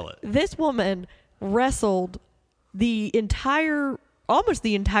ahead and tell it. This woman wrestled almost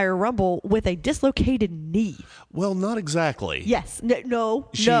the entire Rumble with a dislocated knee. Well, not exactly. Yes. No.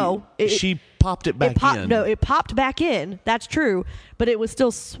 She popped it back in. No, it popped back in. That's true. But it was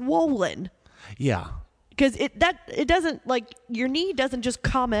still swollen. Yeah. Because it doesn't, like, your knee doesn't just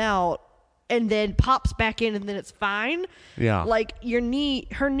come out and then pops back in and then it's fine. Yeah. Like,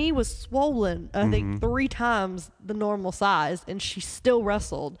 her knee was swollen, I think, 3 times the normal size, and she still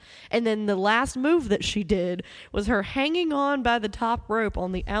wrestled. And then the last move that she did was her hanging on by the top rope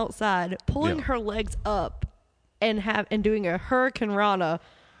on the outside, pulling her legs up and doing a Hurricane Rana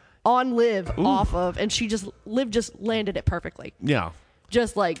on Liv off of, and Liv just landed it perfectly. Yeah.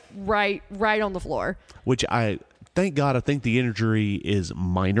 Just like right on the floor. Which thank God, I think the injury is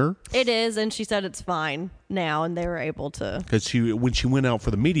minor. It is, and she said it's fine now, and they were able to. Because when she went out for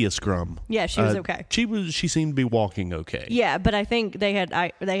the media scrum, yeah, she was okay. She seemed to be walking okay. Yeah, but I think they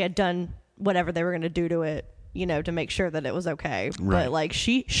had done whatever they were going to do to it, to make sure that it was okay. Right. But like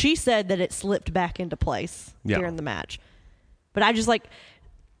she said that it slipped back into place during the match. But I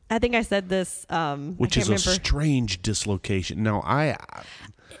think I said this. Which is a strange dislocation. Now I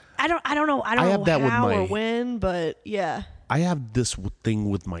don't know. I don't know how or when, but yeah. I have this thing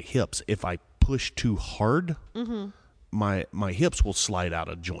with my hips. If I push too hard, my hips will slide out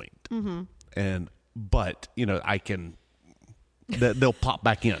of joint. But I can. They'll pop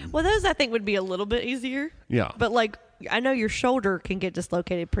back in. Well, those I think would be a little bit easier. Yeah. But like I know your shoulder can get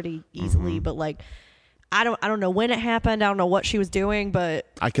dislocated pretty easily, but like. I don't know when it happened. I don't know what she was doing, but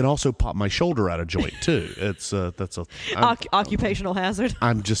I can also pop my shoulder out of joint too. It's occupational hazard.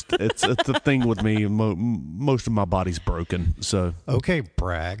 I'm just it's a thing with me. Most of my body's broken. So Okay,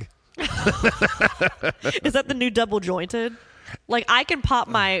 brag. Is that the new double jointed? Like I can pop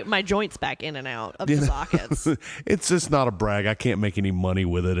my joints back in and out of the sockets. It's just not a brag. I can't make any money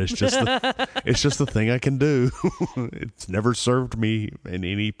with it. It's just the thing I can do. It's never served me in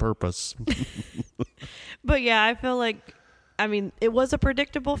any purpose. But yeah, I feel like, it was a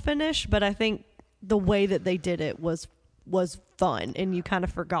predictable finish, but I think the way that they did it was fun, and you kind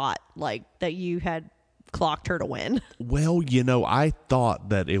of forgot like that you had clocked her to win. Well, I thought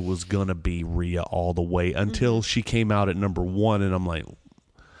that it was gonna be Rhea all the way until she came out at number 1, and I'm like,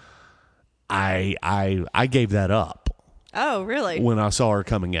 I gave that up. Oh, really? When I saw her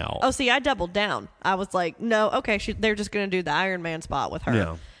coming out. Oh, see, I doubled down. I was like, no, okay, they're just gonna do the Iron Man spot with her.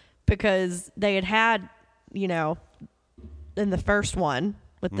 Yeah. Because they had, in the first one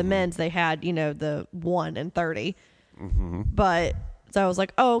with the men's, they had, the 1 and 30. But so I was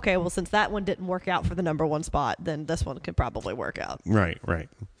like, oh, okay, well, since that one didn't work out for the number 1 spot, then this one could probably work out. Right.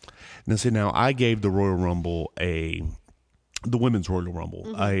 Now I gave the Royal Rumble the Women's Royal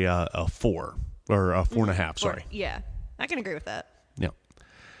Rumble a 4 or a 4.5. Sorry. Yeah, I can agree with that. Yeah.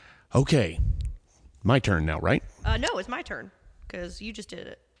 Okay, my turn now, right? No, it's my turn because you just did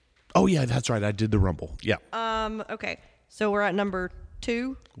it. Oh yeah, that's right. I did the Rumble. Yeah. Okay, so we're at number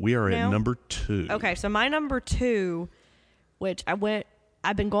 2. We are at number 2. Okay, so my number 2, which I've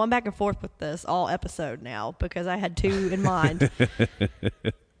been going back and forth with this all episode now because I had 2 in mind.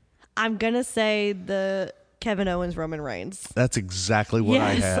 I'm gonna say the Kevin Owens Roman Reigns. That's exactly what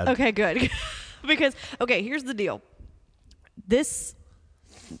I had. Okay, good. Because here's the deal.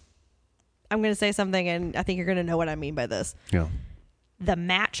 I'm gonna say something, and I think you're gonna know what I mean by this. Yeah. The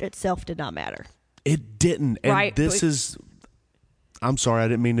match itself did not matter. It didn't. And right. This is. I'm sorry, I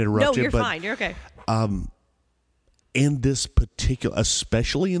didn't mean to interrupt you. No, you're fine. You're okay. In this particular,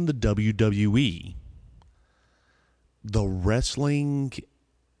 especially in the WWE, the wrestling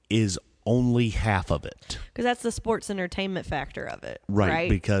is only half of it. Because that's the sports entertainment factor of it. Right.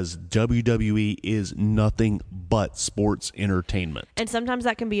 Because WWE is nothing but sports entertainment. And sometimes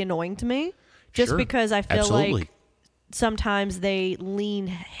that can be annoying to me. Just Sure. because I feel Absolutely. like sometimes they lean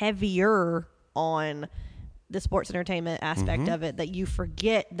heavier on the sports entertainment aspect of it, that you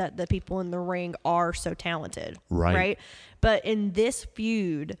forget that the people in the ring are so talented. Right. But in this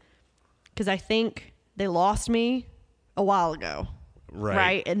feud, because I think they lost me a while ago.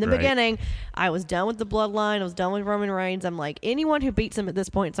 Right. In the beginning, I was done with the bloodline. I was done with Roman Reigns. I'm like, anyone who beats him at this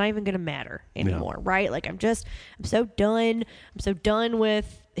point, it's not even going to matter anymore. Yeah. Right. Like, I'm so done. I'm so done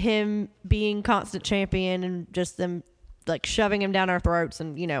with him being constant champion and just them like shoving him down our throats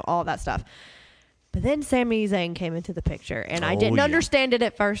and, all of that stuff. But then Sami Zayn came into the picture, and I didn't understand it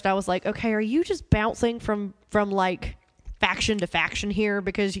at first. I was like, okay, are you just bouncing from like faction to faction here?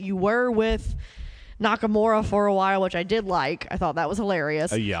 Because you were with Nakamura for a while, which I did like. I thought that was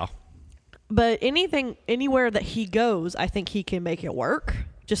hilarious. Yeah. But anywhere that he goes, I think he can make it work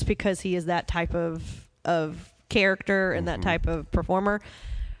just because he is that type of character and that type of performer.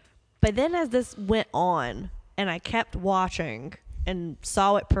 But then as this went on and I kept watching and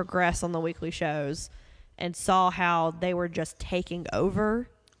saw it progress on the weekly shows and saw how they were just taking over.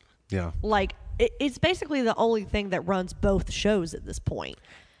 Yeah. Like, it's basically the only thing that runs both shows at this point.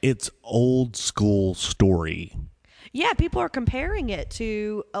 It's old school story. Yeah, people are comparing it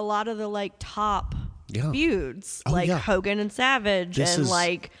to a lot of the like top feuds, like Hogan and Savage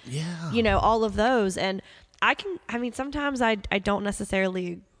you know, all of those. And sometimes I don't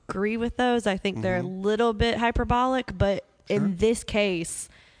necessarily agree with those. I think they're a little bit hyperbolic, but in this case,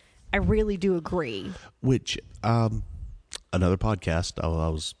 I really do agree. Which, another podcast I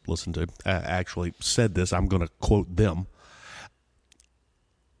was listening to actually said this. I'm going to quote them.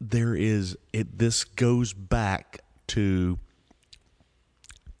 This goes back to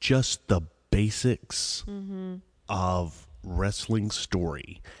just the basics of wrestling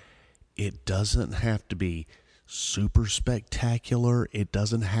story. It doesn't have to be super spectacular. It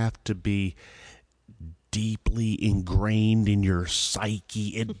doesn't have to be deeply ingrained in your psyche.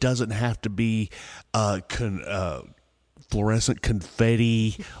 It doesn't have to be fluorescent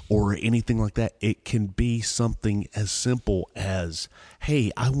confetti or anything like that. It can be something as simple as,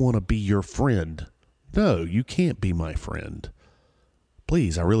 hey, I want to be your friend. No, you can't be my friend.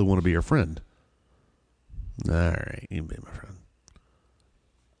 Please, I really want to be your friend. All right, you can be my friend.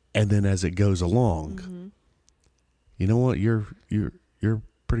 And then as it goes along, you know what? You're a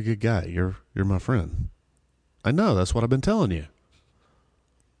pretty good guy. You're my friend. I know, that's what I've been telling you.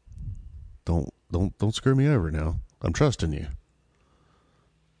 Don't screw me over now. I'm trusting you.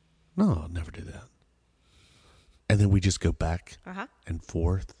 No, I'll never do that. And then we just go back and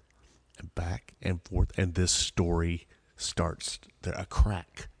forth and back and forth, and this story starts. A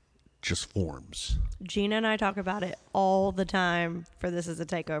crack just forms. Gina and I talk about it all the time for This Is a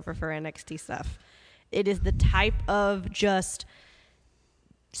Takeover for NXT stuff. It is the type of just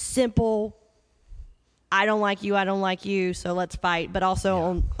simple, I don't like you, so let's fight. But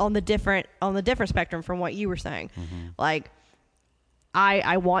also on the different spectrum from what you were saying. Like,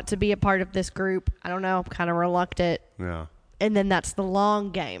 I want to be a part of this group. I don't know, I'm kind of reluctant. Yeah. And then that's the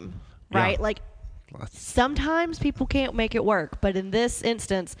long game, right? Yeah. Like, sometimes people can't make it work, but in this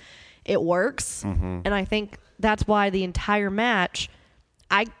instance, it works. And I think that's why the entire match,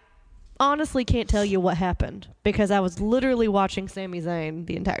 I honestly can't tell you what happened because I was literally watching Sami Zayn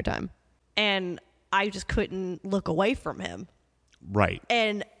the entire time. And I just couldn't look away from him. Right.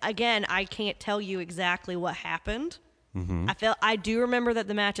 And again, I can't tell you exactly what happened. I do remember that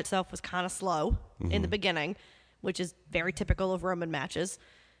the match itself was kind of slow in the beginning, which is very typical of Roman matches.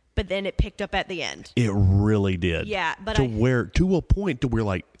 But then it picked up at the end. It really did. Yeah, but to a point to where,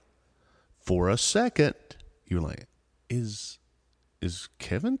 like, for a second, you're like, is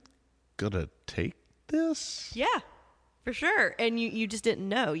Kevin gonna take this? Yeah, for sure. And you just didn't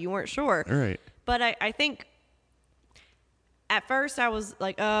know. You weren't sure. All right. But I think at first I was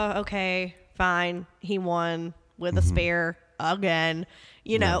like, oh, okay, fine. He won with a spear again.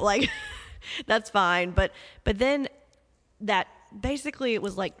 You know, like, that's fine. But then that basically it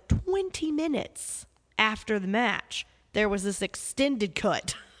was like 20 minutes after the match, there was this extended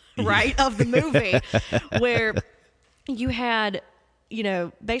cut, right, of the movie where you had, you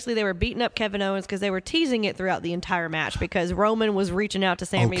know, basically they were beating up Kevin Owens because they were teasing it throughout the entire match because Roman was reaching out to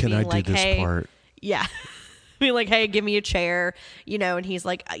Sami being like, hey, yeah. Being like, hey, give me a chair, you know, and he's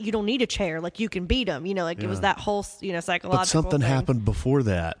like, you don't need a chair, like, you can beat him, you know, like, it was that whole, you know, psychological But something thing. happened before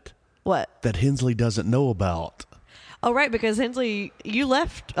that. What? That Hensley doesn't know about. Oh, right, because Hensley, you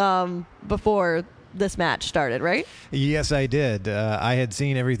left before this match started, right? Yes, I did. I had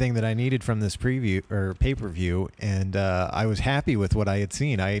seen everything that I needed from this preview or pay-per-view, and I was happy with what I had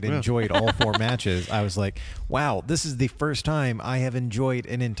seen. I had enjoyed all 4 matches. I was like, wow, this is the first time I have enjoyed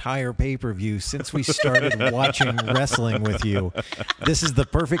an entire pay-per-view since we started watching wrestling with you. This is the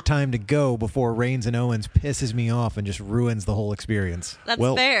perfect time to go before Reigns and Owens pisses me off and just ruins the whole experience. That's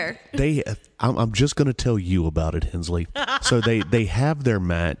fair. I'm just going to tell you about it, Hensley. So they have their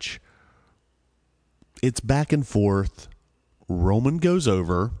match. It's back and forth. Roman goes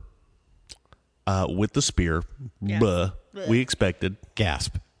over with the spear. Yeah. Buh. We expected.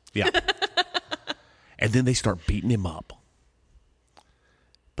 Gasp. Yeah. And then they start beating him up.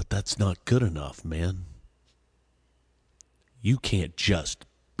 But that's not good enough, man. You can't just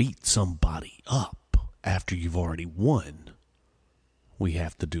beat somebody up after you've already won. We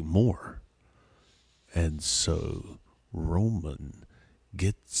have to do more. And so Roman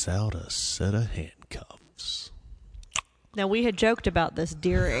gets out a set of handcuffs. Now, we had joked about this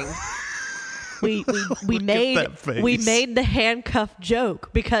during we made that face. we made the handcuff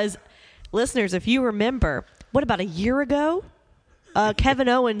joke because, listeners, if you remember, what about a year ago, Kevin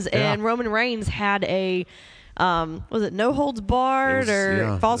Owens and Roman Reigns had a was it No Holds Barred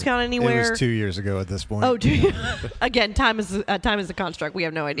or Falls Count Anywhere? It was 2 years ago at this point. Oh, again, time is a construct. We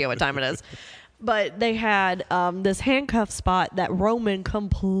have no idea what time it is. But they had this handcuff spot that Roman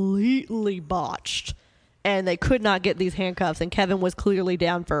completely botched, and they could not get these handcuffs. And Kevin was clearly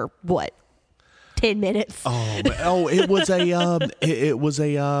down for what, 10 minutes? It was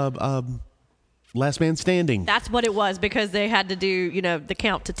a last man standing. That's what it was, because they had to do the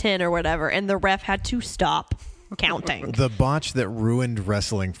count to 10 or whatever, and the ref had to stop counting. The botch that ruined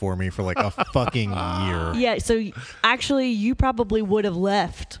wrestling for me for like a fucking year. Yeah. So actually, you probably would have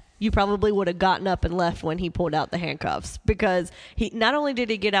left. You probably would have gotten up and left when he pulled out the handcuffs, because he not only did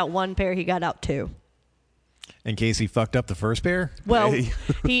he get out one pair, he got out two. In case he fucked up the first pair? Well,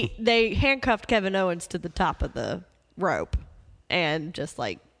 they handcuffed Kevin Owens to the top of the rope and just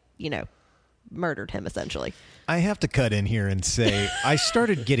murdered him essentially. I have to cut in here and say I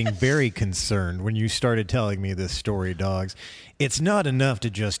started getting very concerned when you started telling me this story, dogs. It's not enough to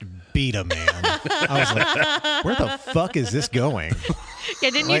just beat a man. I was like, where the fuck is this going?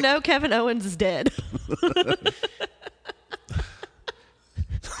 Yeah, didn't you know Kevin Owens is dead?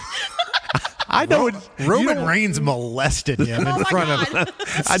 I know Roman Reigns molested him in front of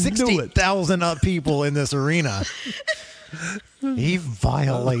 60,000 people in this arena. He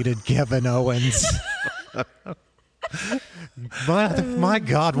violated Kevin Owens. My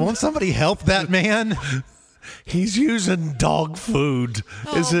God, won't somebody help that man? He's using dog food.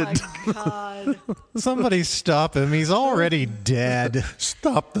 My God. Somebody stop him. He's already dead.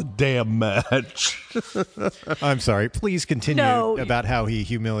 Stop the damn match. I'm sorry. Please continue No. about how he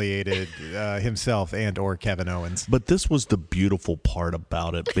humiliated himself and or Kevin Owens. But this was the beautiful part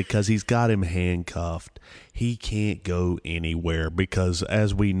about it, because he's got him handcuffed. He can't go anywhere because,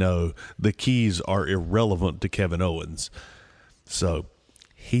 as we know, the keys are irrelevant to Kevin Owens. So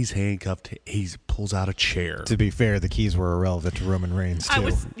he's handcuffed. He pulls out a chair. To be fair, the keys were irrelevant to Roman Reigns,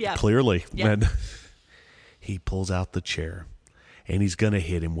 too. Clearly. Yeah. And he pulls out the chair, and he's going to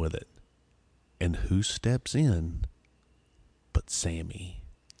hit him with it. And who steps in but Sammy?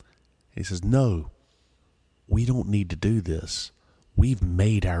 He says, no, we don't need to do this. We've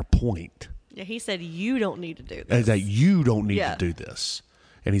made our point. Yeah, he said, you don't need to do He's this. like, you don't need Yeah. to do this.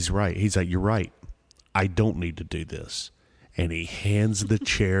 And he's right. He's like, you're right. I don't need to do this. And he hands the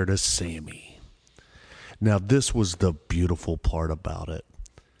chair to Sammy. Now, this was the beautiful part about it,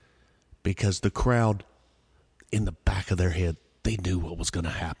 because the crowd, in the back of their head, they knew what was going to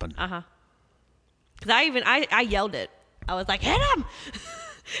happen. Because I yelled it. I was like, hit him!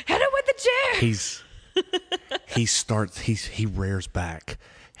 Hit him with the chair! He rears back,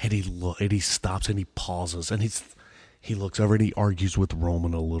 and he stops and he pauses, and he looks over and he argues with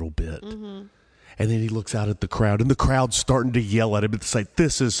Roman a little bit. Mm-hmm. And then he looks out at the crowd, and the crowd's starting to yell at him. It's like,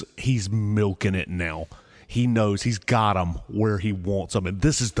 he's milking it now. He knows he's got him where he wants him. And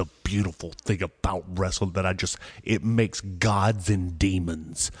this is the beautiful thing about wrestling, that it makes gods and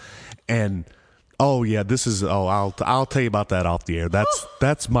demons. And I'll tell you about that off the air.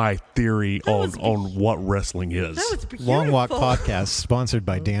 That's my theory on what wrestling is. That was beautiful. Long Walk Podcast, sponsored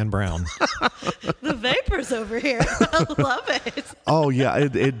by Dan Brown. The vapors over here. I love it. Oh yeah,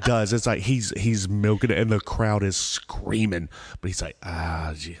 it does. It's like he's milking it, and the crowd is screaming, but he's like,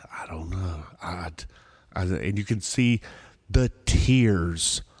 I don't know, and you can see the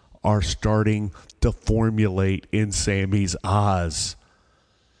tears are starting to formulate in Sammy's eyes.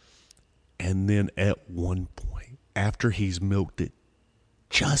 And then at one point, after he's milked it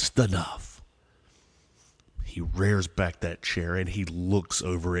just enough, he rears back that chair and he looks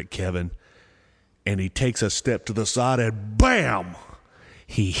over at Kevin, and he takes a step to the side, and bam!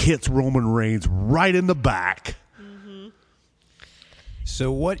 He hits Roman Reigns right in the back. Mm-hmm.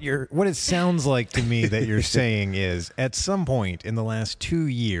 So what it sounds like to me that you're saying is, at some point in the last 2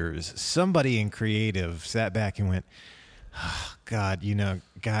 years, somebody in creative sat back and went, oh, God,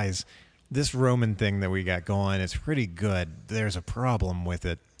 guys, this Roman thing that we got going, it's pretty good. There's a problem with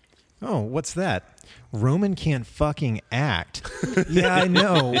it. Oh, what's that? Roman can't fucking act. Yeah, I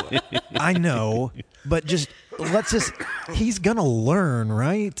know. But he's gonna learn,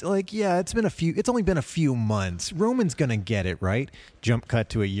 right? Like, yeah, it's only been a few months. Roman's gonna get it, right? Jump cut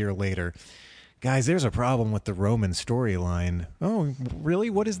to a year later. Guys, there's a problem with the Roman storyline. Oh, really?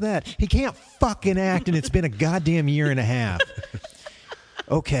 What is that? He can't fucking act, and it's been a goddamn year and a half.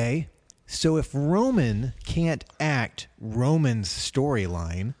 Okay. So if Roman can't act Roman's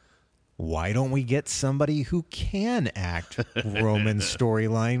storyline, why don't we get somebody who can act Roman's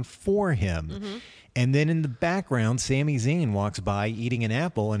storyline for him? And then in the background, Sami Zayn walks by eating an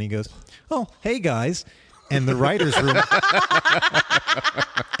apple, and he goes, "Oh, hey, guys." And the writer's room,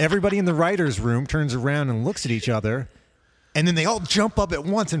 everybody in the writer's room turns around and looks at each other. And then they all jump up at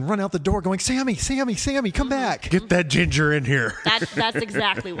once and run out the door going, "Sami, Sami, Sami, come back." Get that ginger in here. That's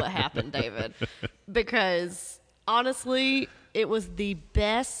exactly what happened, David. Because honestly, it was the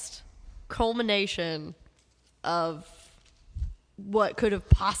best culmination of what could have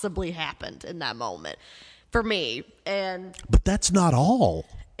possibly happened in that moment for me. And But that's not all.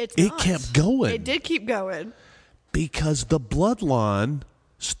 it Kept going. It did keep going. Because the bloodline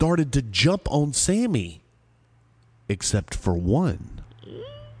started to jump on Sami. Except for one.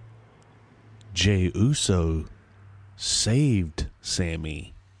 Jey Uso saved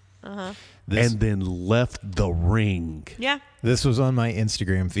Sami. And then left the ring. Yeah. This was on my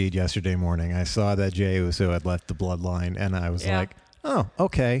Instagram feed yesterday morning. I saw that Jey Uso had left the bloodline, and I was like, oh,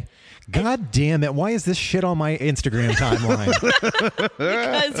 okay. God damn it. Why is this shit on my Instagram timeline?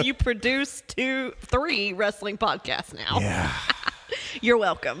 Because you produce 3 wrestling podcasts now. Yeah. You're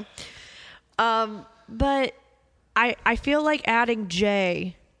welcome. But I feel like adding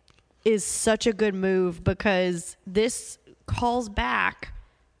Jay is such a good move because this calls back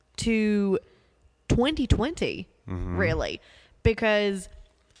to 2020, really, because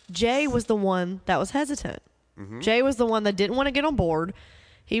Jay was the one that was hesitant. Jay was the one that didn't want to get on board.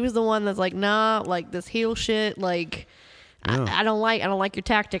 He was the one that's like, nah, like this heel shit, like I don't like your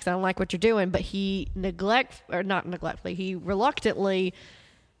tactics. I don't like what you're doing. But he he reluctantly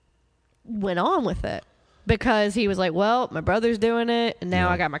went on with it. Because he was like, well, my brother's doing it, and now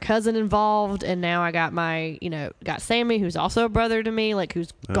I got my cousin involved, and now I got got Sami, who's also a brother to me, like,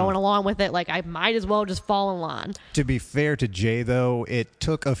 who's going along with it. Like, I might as well just fall in line. To be fair to Jay, though, it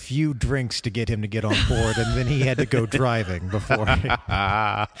took a few drinks to get him to get on board, and then he had to go driving before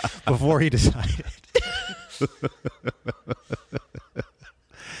he decided.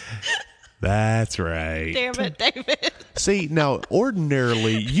 That's right. Damn it, David. See, now,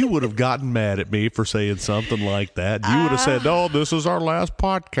 ordinarily, you would have gotten mad at me for saying something like that. You would have said, no, this is our last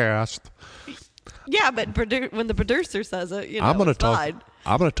podcast. Yeah, but when the producer says it, I'm going to talk. fine.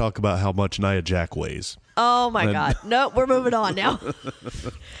 I'm going to talk about how much Nia Jax weighs. Oh, my God. Nope, we're moving on now.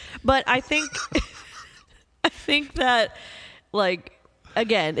 But I think that, like,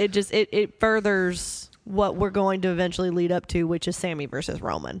 again, it furthers what we're going to eventually lead up to, which is Sami versus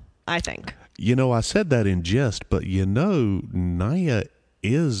Roman, I think. You know, I said that in jest, but Nia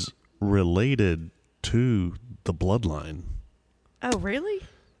is related to the bloodline. Oh, really?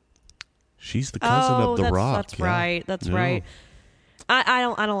 She's the cousin of The Rock. That's right. That's right. I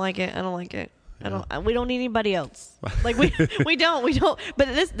don't like it. I don't like it. We don't need anybody else. Like we don't. But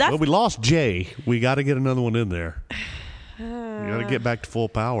that's well, we lost Jay. We got to get another one in there. We got to get back to full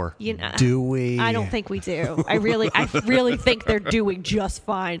power. Do we? I don't think we do. I really think they're doing just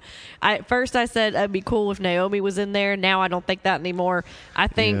fine. First I said it'd be cool if Naomi was in there. Now I don't think that anymore. I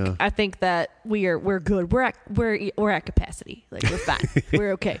think that we're good. We're at capacity. Like we're fine.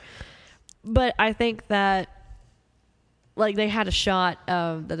 We're okay. But I think that like they had a shot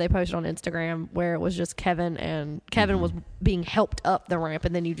that they posted on Instagram where it was just Kevin, and Kevin was being helped up the ramp,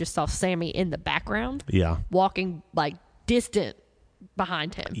 and then you just saw Sami in the background. Yeah. Walking like distant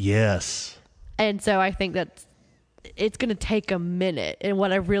behind him. Yes. And so I think that it's going to take a minute. And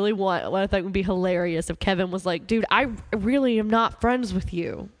what I really want, what I think would be hilarious if Kevin was like, dude, I really am not friends with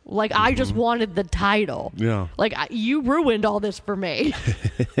you. Like, I just wanted the title. Yeah. Like, you ruined all this for me.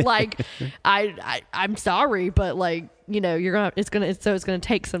 Like, I'm sorry, but like, it's going to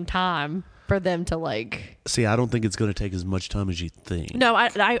take some time for them to like. See, I don't think it's going to take as much time as you think. No,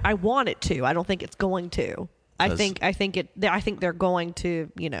 I want it to. I don't think it's going to. I think they're going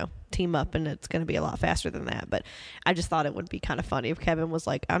to, team up, and it's going to be a lot faster than that. But I just thought it would be kind of funny if Kevin was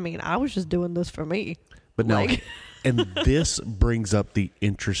like, I mean, I was just doing this for me. But now, and this brings up the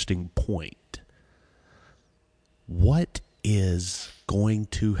interesting point. What is going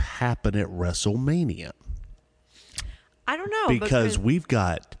to happen at WrestleMania? I don't know. Because we've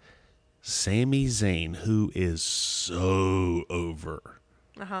got Sami Zayn, who is so over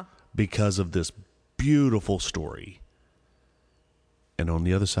because of this beautiful story. And on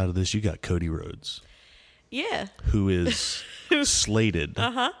the other side of this, you got Cody Rhodes. Yeah. Who is slated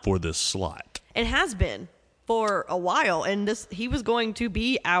for this slot. It has been for a while. And he was going to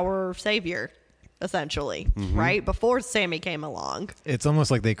be our savior, essentially, right? Before Sami came along. It's almost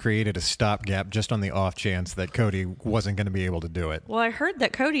like they created a stopgap just on the off chance that Cody wasn't going to be able to do it. Well, I heard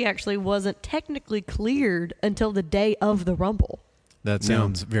that Cody actually wasn't technically cleared until the day of the Rumble. That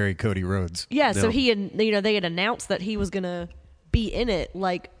sounds very Cody Rhodes. Yeah, so Yeah. they had announced that he was going to be in it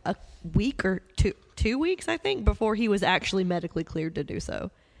like a week or 2 weeks, I think, before he was actually medically cleared to do so.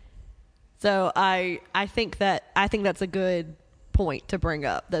 So I think that's a good point to bring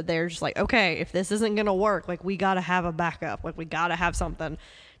up, that they're just like, okay, if this isn't going to work, like, we got to have a backup. Like, we got to have something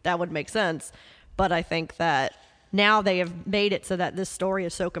that would make sense. But I think that now they have made it so that this story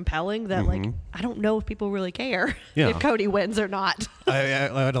is so compelling that, like, I don't know if people really care if Cody wins or not.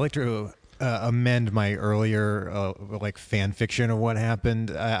 I'd like to amend my earlier fan fiction of what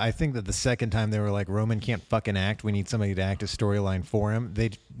happened. I think that the second time they were like, Roman can't fucking act, we need somebody to act a storyline for him.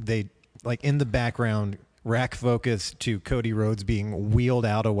 They like, in the background, rack focus to Cody Rhodes being wheeled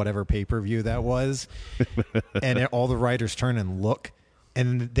out of whatever pay-per-view that was, and all the writers turn and look,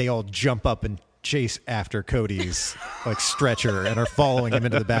 and they all jump up and chase after Cody's stretcher and are following him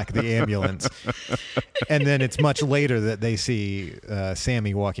into the back of the ambulance. And then it's much later that they see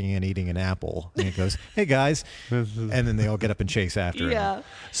Sammy walking in eating an apple, and he goes, "Hey guys," and then they all get up and chase after him. Yeah.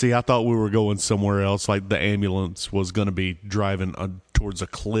 See, I thought we were going somewhere else, like the ambulance was going to be driving towards a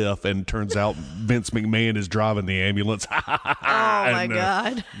cliff, and turns out Vince McMahon is driving the ambulance. Oh my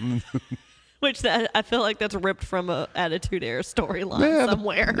God. Which I feel like that's ripped from a Attitude Era storyline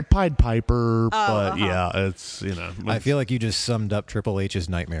somewhere. Pied Piper, but yeah, it's, I feel like you just summed up Triple H's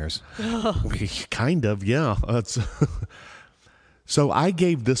nightmares. kind of, yeah. That's so I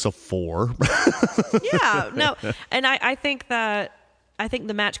gave this a 4. Yeah, no, and I think the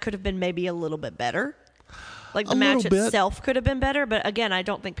match could have been maybe a little bit better. Like, the match itself could have been better, but again, I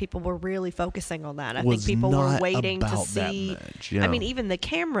don't think people were really focusing on that. I think people were waiting to see. Yeah. I mean, even the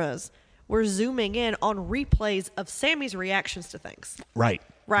cameras were zooming in on replays of Sammy's reactions to things. Right.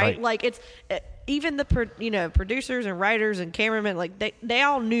 Like, it's even the producers and writers and cameramen, like, they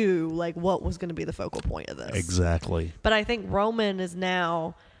all knew, like, what was going to be the focal point of this. Exactly. But I think Roman is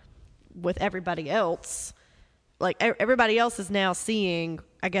now, with everybody else, like, everybody else is now seeing,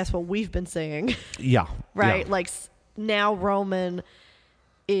 I guess, what we've been seeing. Yeah. Right? Yeah. Like, now Roman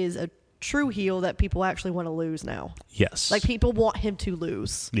is a true heel that people actually want to lose now. Yes. Like, people want him to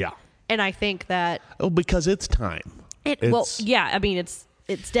lose. Yeah. And I think that... Oh, because it's time. Yeah, I mean, it's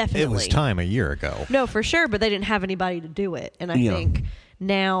definitely... It was time a year ago. No, for sure, but they didn't have anybody to do it. And I think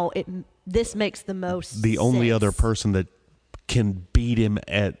now this makes the most The only sense. other person that can beat him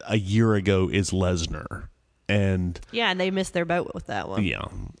at a year ago is Lesnar. And yeah, and they missed their boat with that one. yeah.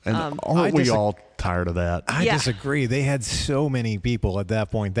 And aren't we all tired of that? I Yeah. disagree. They had so many people at that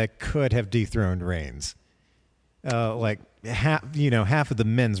point that could have dethroned Reigns. Half of the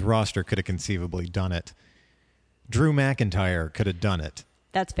men's roster could have conceivably done it. Drew McIntyre could have done it.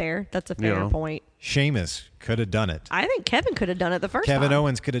 That's fair. That's a fair point. Sheamus could have done it. I think Kevin could have done it the first time. Kevin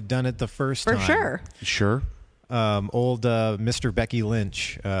Owens could have done it the first For time. sure. Sure. Old Mr. Becky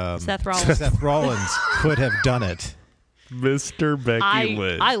Lynch. Seth Rollins. Seth Rollins could have done it. Mr. Becky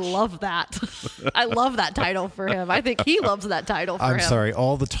Lynch. I love that. I love that title for him. I think he loves that title for him. I'm sorry.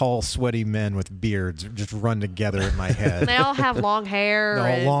 All the tall, sweaty men with beards just run together in my head. They all have long hair. All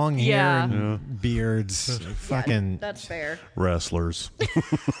and, long hair yeah. and beards. Fucking. That's fair. Wrestlers.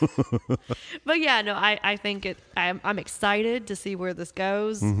 But yeah, no, I think I'm excited to see where this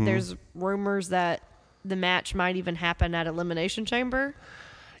goes. Mm-hmm. There's rumors that the match might even happen at Elimination Chamber.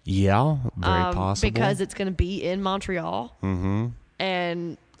 Yeah, very possible. Because it's going to be in Montreal. Mm-hmm.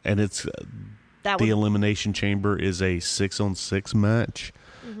 And it's that the would, Elimination Chamber is a 6-on-6 match.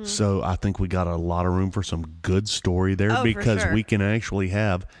 Mm-hmm. So I think we got a lot of room for some good story there, for because sure. we can actually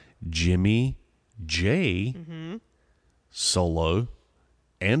have Jimmy, Jay, Mm-hmm. Solo,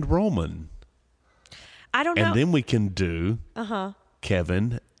 and Roman. I don't know. And then we can do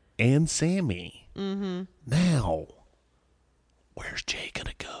Kevin and Sammy. Mm-hmm. Now, where's Jay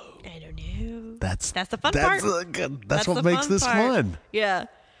gonna go? I don't know. That's the fun part. That's what the makes fun this part. fun. Yeah.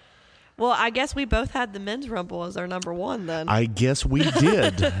 Well, I guess we both had the men's rumble as our number one then. I guess we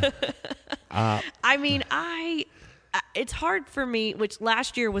did. I mean, it's hard for me, which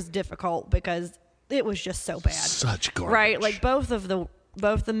last year was difficult because it was just so bad. Such garbage. Right? Like both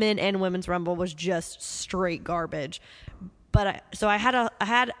the men and women's rumble was just straight garbage. But I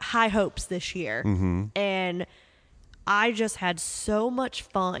had high hopes this year. Mm-hmm. And I just had so much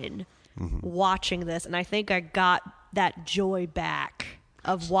fun watching this, and I think I got that joy back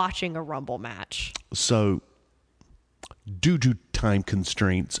of watching a Rumble match. So, due to time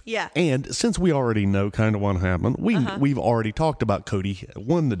constraints, Yeah. and since we already know kind of what happened, we've already talked about Cody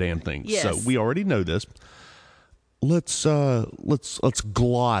won the damn thing, Yes. so we already know this. Let's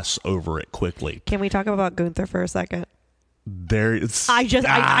gloss over it quickly. Can we talk about Gunther for a second? There, it's. I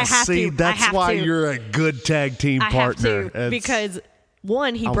have see, to. That's I have why to. you're a good tag team I partner. have to because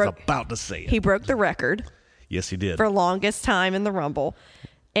one, he I was broke about to say it. he broke the record Yes, he did. for longest time in the Rumble,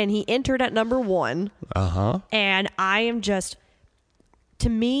 and he entered at number 1. And I am just, to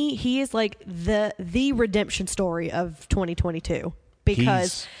me, he is like the redemption story of 2022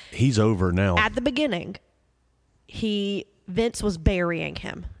 because he's over now. at the beginning, Vince was burying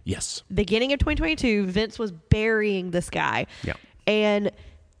him. Yes. Beginning of 2022, Vince was burying this guy. Yeah. And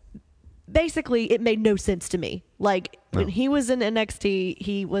basically, it made no sense to me. Like, when he was in NXT,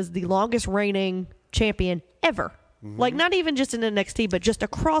 he was the longest reigning champion ever. Like, not even just in NXT, but just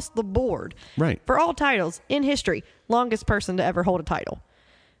across the board. Right. For all titles in history, longest person to ever hold a title.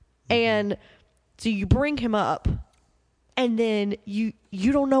 And so you bring him up, and then you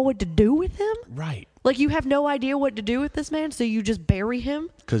don't know what to do with him? Right. Like, you have no idea what to do with this man, so you just bury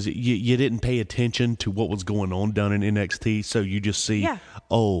him? Because you didn't pay attention to what was going on down in NXT, so you just see, an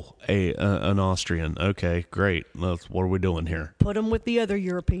Austrian. Okay, great. What are we doing here? Put him with the other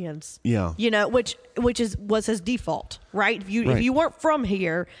Europeans. Yeah. You know, which was his default, right? If you weren't from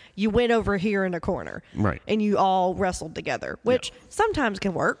here, you went over here in a corner. Right. And you all wrestled together, which sometimes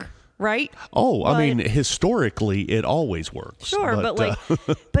can work, right? Oh, I But- mean, historically, it always works. Sure, but like,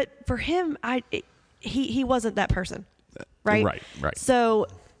 but for him, he wasn't that person, right? Right. So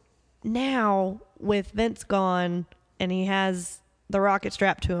now with Vince gone, and he has the rocket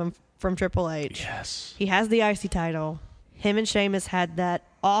strapped to him from Triple H. Yes. He has the IC title. Him and Sheamus had that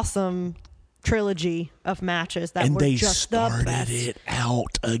awesome trilogy of matches that And were they just the started best. it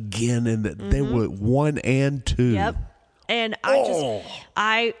out again, and they were 1 and 2. Yep. And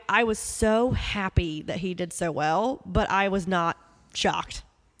I was so happy that he did so well, but I was not shocked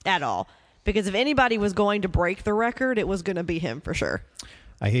at all. Because if anybody was going to break the record, it was going to be him for sure.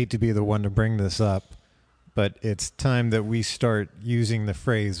 I hate to be the one to bring this up, but it's time that we start using the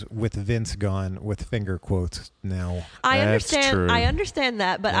phrase "with Vince gone" with finger quotes now. I That's understand. true. I understand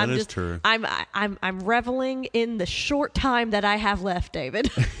that, but That I'm is just. true. I'm reveling in the short time that I have left, David,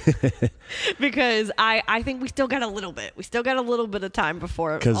 because I think we still got a little bit. We still got a little bit of time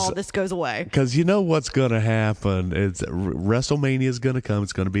before all this goes away. Because you know what's going to happen. It's WrestleMania is going to come.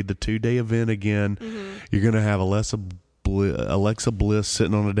 It's going to be the 2-day event again. Mm-hmm. You're going to have Alexa Bliss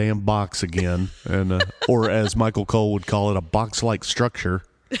sitting on a damn box again, and or as Michael Cole would call it, a box-like structure,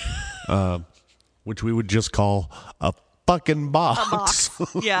 which we would just call a fucking box.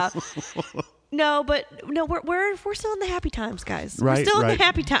 Yeah. No, we're still in the happy times, guys. Right, we're still in right. the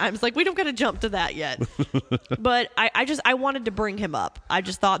happy times. Like, we don't got to jump to that yet. But I wanted to bring him up. I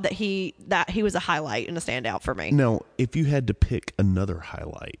just thought that he was a highlight and a standout for me. Now, if you had to pick another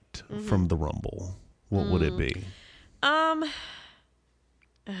highlight from the Rumble, what would it be? I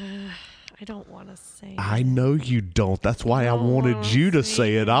don't want to say. I know you don't. That's why I wanted you to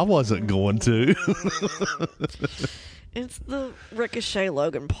say it. I wasn't going to. It's the Ricochet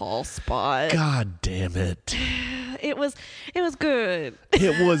Logan Paul spot. God damn it. It was good.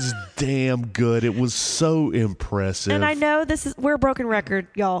 It was damn good. It was so impressive. And I know we're a broken record,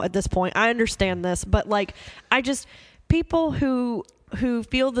 y'all, at this point. I understand this, but like, people who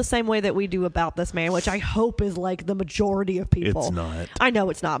feel the same way that we do about this man, which I hope is like the majority of people. It's not. I know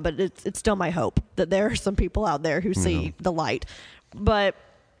it's not, but it's still my hope that there are some people out there who see the light. But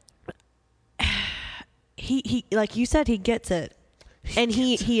he like you said, he gets it. And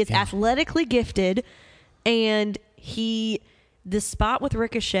he is athletically gifted, and the spot with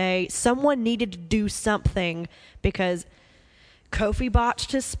Ricochet, someone needed to do something because Kofi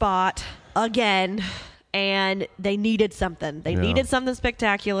botched his spot again. And they needed something. They needed something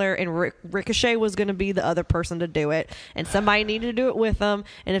spectacular, and Ricochet was going to be the other person to do it. And somebody needed to do it with them.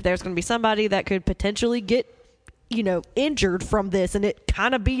 And if there's going to be somebody that could potentially get, injured from this and it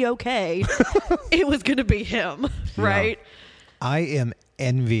kind of be okay, it was going to be him, right? I am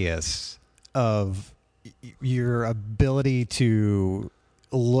envious of your ability to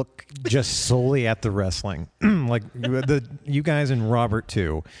look just solely at the wrestling, like you guys and Robert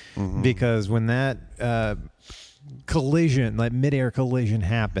too, because when that collision, like midair collision,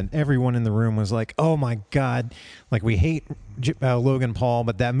 happened, everyone in the room was like, "Oh my god!" Like, we hate Logan Paul,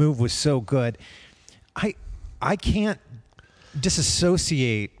 but that move was so good. I can't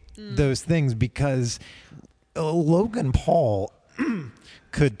disassociate those things because Logan Paul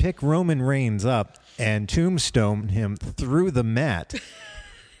could pick Roman Reigns up and tombstone him through the mat.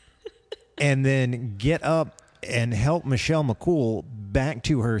 And then get up and help Michelle McCool back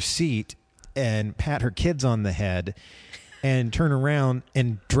to her seat and pat her kids on the head and turn around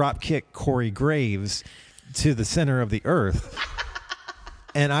and drop kick Corey Graves to the center of the earth.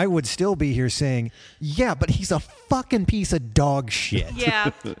 And I would still be here saying, yeah, but he's a fucking piece of dog shit.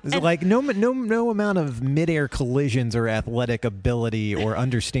 Yeah. It's like no amount of midair collisions or athletic ability or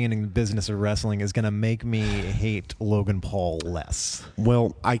understanding the business of wrestling is going to make me hate Logan Paul less.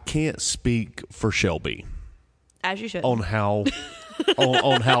 Well, I can't speak for Shelby As you should. on how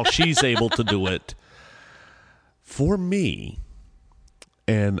on how she's able to do it. For me,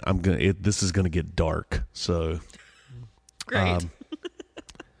 and this is gonna get dark. So, Great.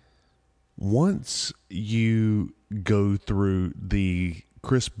 once you go through the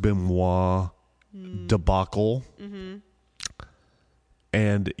Chris Benoit debacle,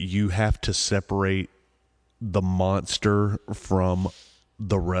 and you have to separate the monster from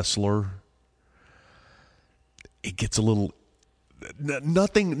the wrestler, it gets a little.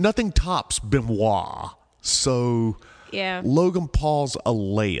 Nothing tops Benoit. So Yeah. Logan Paul's a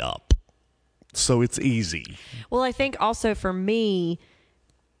layup. So it's easy. Well, I think also for me,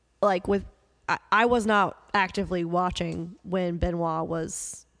 like I was not actively watching when Benoit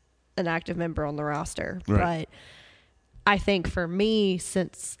was an active member on the roster. Right. But I think for me,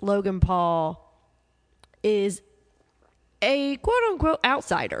 since Logan Paul is a quote unquote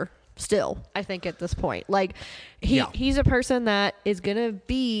outsider still, I think at this point, like he's a person that is going to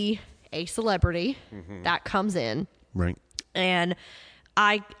be a celebrity that comes in. Right. And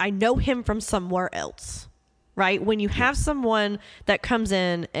I know him from somewhere else, right? When you have someone that comes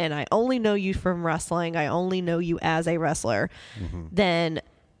in and I only know you from wrestling, I only know you as a wrestler, then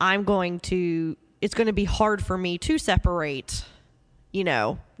it's going to be hard for me to separate,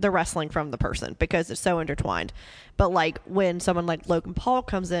 the wrestling from the person because it's so intertwined. But like when someone like Logan Paul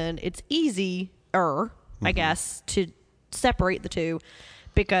comes in, it's easier, I guess, to separate the two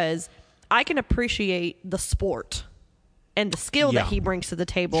because I can appreciate the sport and the skill that he brings to the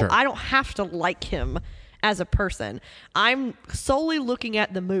table. Sure. I don't have to like him as a person. I'm solely looking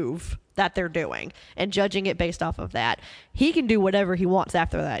at the move that they're doing and judging it based off of that. He can do whatever he wants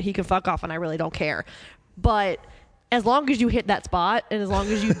after that. He can fuck off and I really don't care. But as long as you hit that spot and as long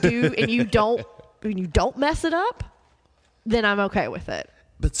as you do and you don't mess it up, then I'm okay with it.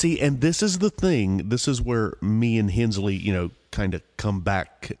 But see, and this is the thing. This is where me and Hensley, kind of come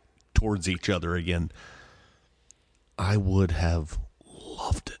back towards each other again. I would have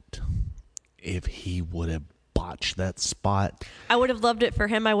loved it if he would have botched that spot. I would have loved it for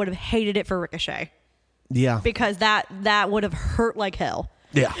him. I would have hated it for Ricochet Yeah. because that would have hurt like hell.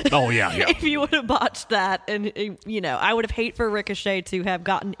 Yeah. Oh, yeah, yeah. If you would have botched that and, I would have hate for Ricochet to have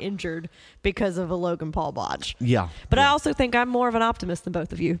gotten injured because of a Logan Paul botch. Yeah. But I also think I'm more of an optimist than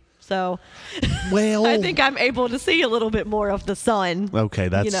both of you. So Well, I think I'm able to see a little bit more of the sun. okay,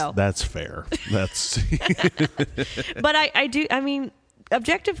 that's fair. That's But I do,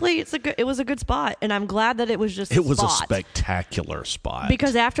 objectively, it was a good spot. And I'm glad that it was just it was a spot. spectacular spot.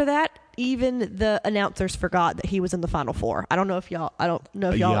 Because after that, even the announcers forgot that he was in the Final Four. I don't know if y'all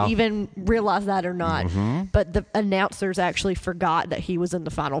Yeah. even realize that or not. But the announcers actually forgot that he was in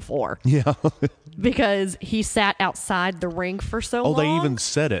the Final Four. Yeah. Because he sat outside the ring for so long. Oh, they even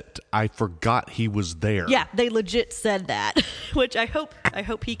said it. I forgot he was there. Yeah, they legit said that. Which I hope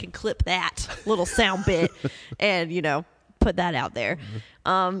he can clip that little sound bit and, put that out there.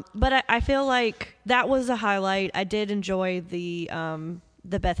 But I feel like that was a highlight. I did enjoy the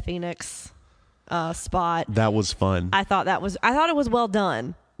Beth Phoenix spot. That was fun. I thought it was well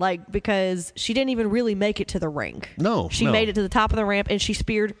done. Like, because she didn't even really make it to the ring. No, She no. made it to the top of the ramp and she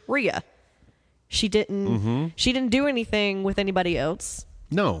speared Rhea. She didn't do anything with anybody else.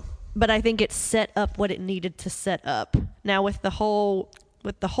 No. But I think it set up what it needed to set up. Now with the whole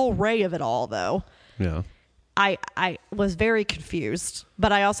Ray of it all though, Yeah. I was very confused,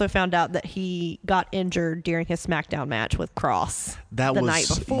 but I also found out that he got injured during his SmackDown match with Cross the night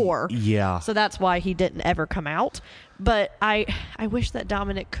before. Yeah. So that's why he didn't ever come out. But I wish that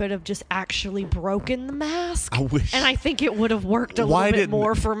Dominic could have just actually broken the mask. I wish. And I think it would have worked a Why little bit didn't-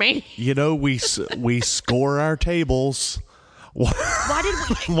 more for me. We score our tables. Why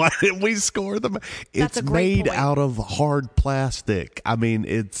did we? Why didn't we score them? That's It's a great made point. out of hard plastic. I mean,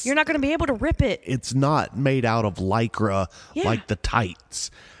 You're not going to be able to rip it. it's not made out of Lycra Yeah. like the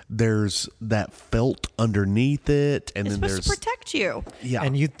tights. There's that felt underneath it, and It's then supposed there's to protect you. yeah.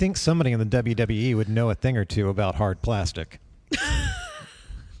 And you'd think somebody in the WWE would know a thing or two about hard plastic.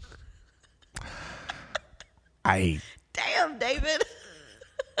 Damn, David.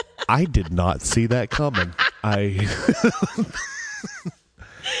 I did not see that coming. I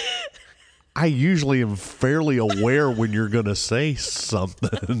usually am fairly aware when you're going to say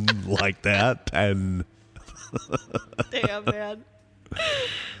something like that, and Damn, man.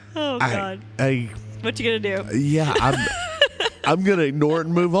 Oh, God. I What you going to do? yeah, I'm going to ignore it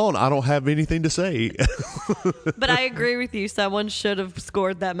and move on. I don't have anything to say. But I agree with you. Someone should have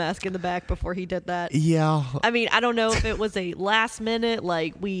scored that mask in the back before he did that. Yeah. I mean, I don't know if it was a last minute,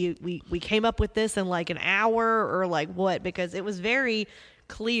 like we came up with this in like an hour or like what, because it was very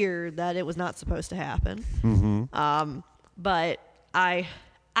clear that it was not supposed to happen. Mm-hmm. But I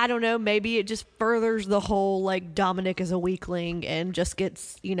don't know. Maybe it just furthers the whole like Dominic is a weakling and just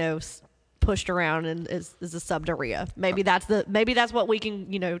gets pushed around and is a sub to Rhea. Maybe that's what we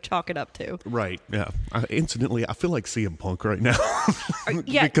can chalk it up to. Right. Yeah. Incidentally, I feel like CM Punk right now.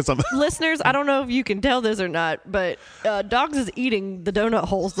 Yeah. Because I'm listeners, I don't know if you can tell this or not, but Dogs is eating the donut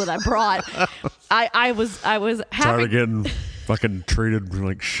holes that I brought. I was tired happy. of getting fucking treated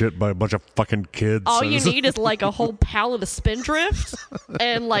like shit by a bunch of fucking kids. All you need is like a whole pallet of Spindrift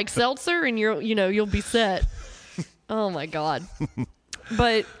and like seltzer, and you'll be set. Oh my god!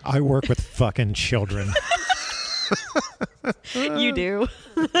 But I work with fucking children. You do.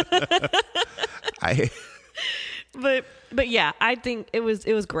 But yeah, I think it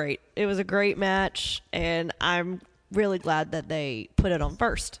was great. It was a great match, and I'm really glad that they put it on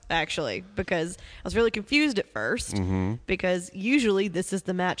first, actually, because I was really confused at first, because usually this is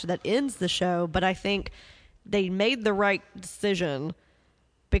the match that ends the show, but I think they made the right decision,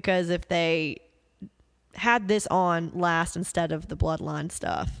 because if they had this on last instead of the Bloodline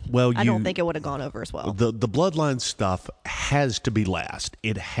stuff, I don't think it would have gone over as well. The Bloodline stuff has to be last.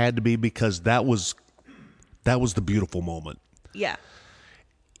 It had to be, because that was the beautiful moment. Yeah.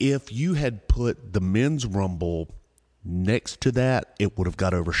 If you had put the Men's Rumble next to that, it would have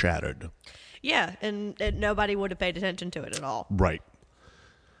got overshadowed. Yeah, and nobody would have paid attention to it at all. Right.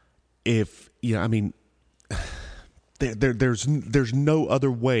 I mean, there's no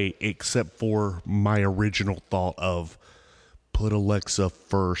other way except for my original thought of put Alexa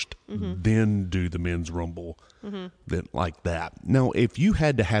first, then do the Men's Rumble, then like that. Now, if you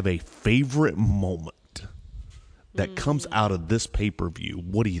had to have a favorite moment that comes out of this pay-per-view,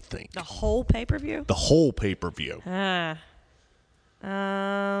 what do you think? The whole pay-per-view? The whole pay-per-view. Can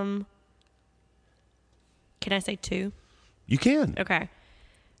I say two? You can. Okay.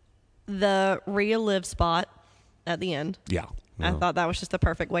 The Rhea Liv spot at the end. Yeah. I thought that was just the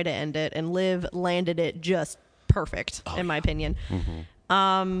perfect way to end it, and Liv landed it just perfect, in my opinion.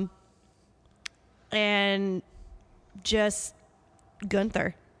 And just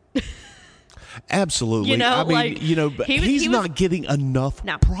Gunther. Absolutely. I mean, he's not getting enough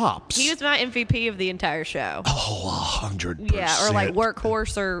props. He was my MVP of the entire show. Oh, 100%. Yeah, or like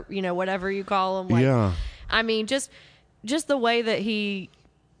workhorse, or whatever you call him. Like, yeah. I mean, just the way that he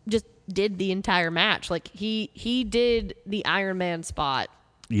just did the entire match. Like he did the Iron Man spot.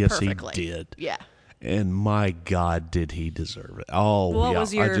 Yes, perfectly. He did. Yeah. And my God, did he deserve it? Oh, what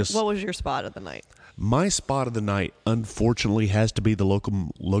was your spot of the night? My spot of the night, unfortunately, has to be the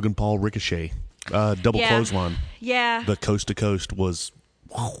local Logan Paul Ricochet double clothesline. Yeah. The coast to coast was.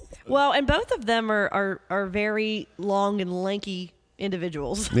 Well, and both of them are very long and lanky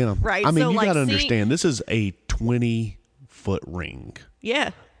individuals. Yeah. Right. I mean, so, you got to understand, this is a 20-foot ring.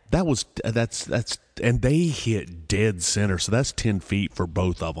 Yeah. That's and they hit dead center, so that's 10 feet for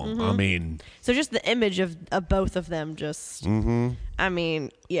both of them. I mean, so just the image of both of them, just. I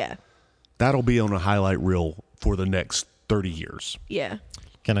mean, yeah. That'll be on a highlight reel for the next 30 years. Yeah.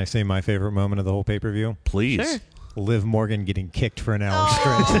 Can I say my favorite moment of the whole pay-per-view? Please. Sure. Liv Morgan getting kicked for an hour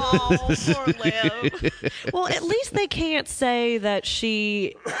straight. Oh, poor Liv. Well, at least they can't say that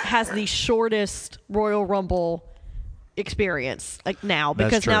she has the shortest Royal Rumble experience now,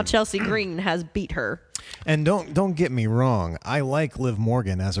 because now Chelsea Green has beat her. And don't get me wrong, I like Liv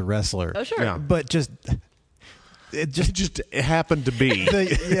Morgan as a wrestler. Oh, sure. Yeah. But it happened to be.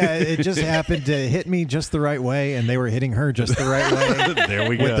 It just happened to hit me just the right way, and they were hitting her just the right way. There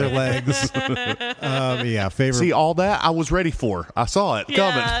we go. With their legs. Favorite. See, all that I was ready for. I saw it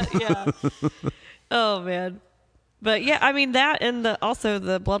coming. Yeah. Oh man. But yeah, I mean that, and all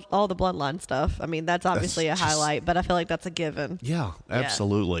the bloodline stuff. I mean, that's obviously a highlight, but I feel like that's a given. Yeah,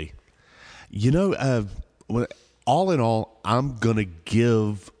 absolutely. Yeah. All in all, I'm gonna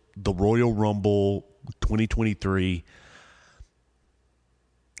give the Royal Rumble 2023.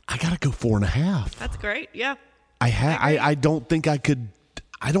 I gotta go 4.5. That's great. Yeah. I don't think I could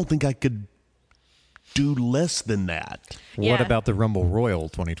do less than that. Yeah. What about the Rumble Royal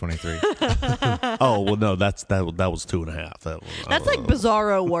 2023? Oh well, no, that was 2.5. That's like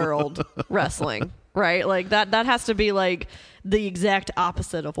Bizarro World wrestling, right? Like that has to be like the exact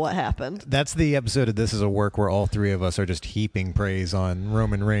opposite of what happened. That's the episode of This Is a Work where all three of us are just heaping praise on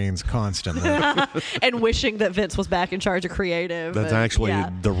Roman Reigns constantly. And wishing that Vince was back in charge of creative. That's and, actually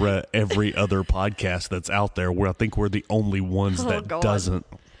yeah. every other podcast that's out there. Where I think we're the only ones that God. doesn't.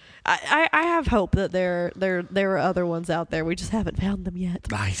 I have hope that there are other ones out there. We just haven't found them yet.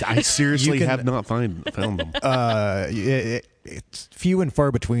 I seriously have not found them. It's few and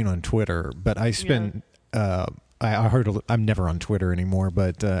far between on Twitter, but I spend. I heard I'm never on Twitter anymore,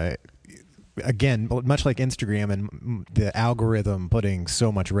 but again, much like Instagram and the algorithm putting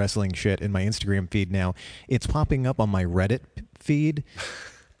so much wrestling shit in my Instagram feed now, it's popping up on my Reddit feed.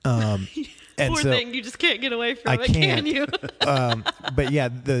 And Poor so thing, you just can't get away from I it, can't. can you? But yeah,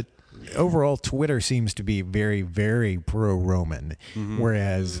 the overall Twitter seems to be very, very pro-Roman,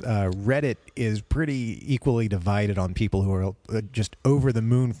 whereas Reddit is pretty equally divided on people who are just over the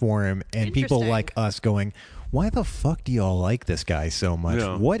moon for him and people Interesting. like us going, why the fuck do y'all like this guy so much?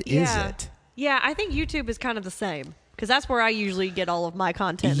 Yeah. What is it? Yeah, I think YouTube is kind of the same. Because that's where I usually get all of my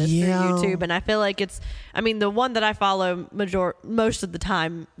content is Yeah. through YouTube. And I feel like the one that I follow most of the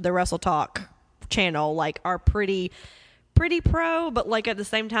time, the Wrestle Talk channel, like are pretty pro, but like at the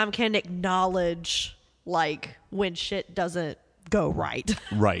same time can acknowledge like when shit doesn't go right.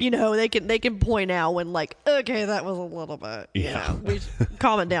 Right. You know, they can point out when like, okay, that was a little bit, Yeah. we should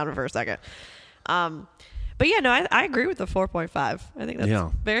calm it down for a second. But yeah, no, I agree with the 4.5. I think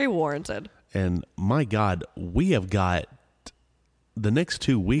that's very warranted. And my God, we have got the next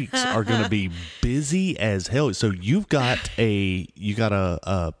 2 weeks are going to be busy as hell. So you got a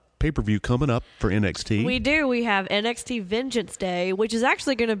pay-per-view coming up for NXT. We do. We have NXT Vengeance Day, which is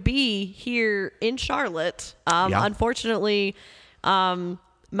actually going to be here in Charlotte. Unfortunately,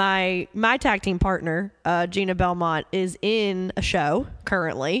 my tag team partner, Gina Belmont, is in a show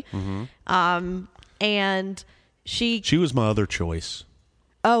currently. And she was my other choice.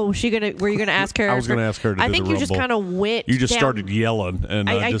 Oh, were you gonna ask her? I was gonna ask her to I do think the you just Rumble. kind of went. You just down- started yelling, and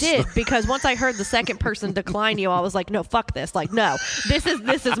I just, did because once I heard the second person decline you, I was like, no, fuck this. Like, no, this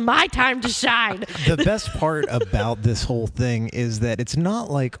is my time to shine. The best part about this whole thing is that it's not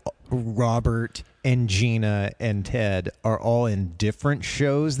like Robert and Gina and Ted are all in different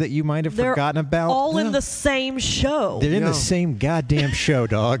shows that you might have They're forgotten about. all in the same show. They're in the same goddamn show,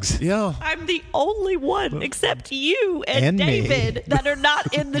 dogs. Yeah. I'm the only one except you and And me. David that are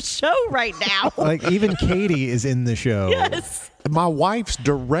not in the show right now. Like even Katie is in the show. Yes. My wife's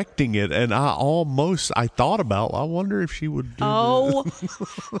directing it, and I thought about. I wonder if she would do. Oh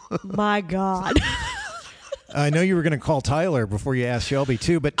my God. I know you were going to call Tyler before you asked Shelby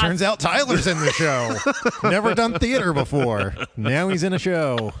too, but turns out Tyler's in the show. Never done theater before. Now he's in a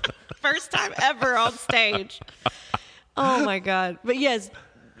show. First time ever on stage. Oh my God. But yes,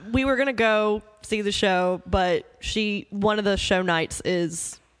 we were going to go see the show, but one of the show nights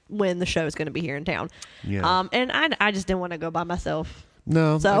is when the show is going to be here in town. Yeah. And I just didn't want to go by myself.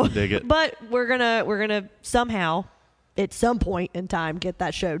 No, So I can dig it. But we're gonna somehow at some point in time get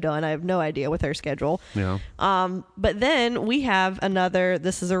that show done. I have no idea with her schedule. Yeah. But then we have another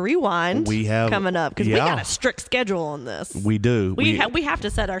This Is a Rewind coming up because we got a strict schedule on this. We do. We have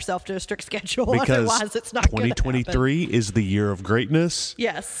to set ourselves to a strict schedule, because otherwise it's not going to happen. 2023 is the year of greatness.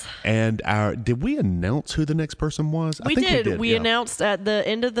 Yes. And did we announce who the next person was? We I think did. We announced at the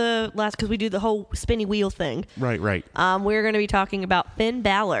end of the last, because we do the whole spinny wheel thing. Right. We're going to be talking about Finn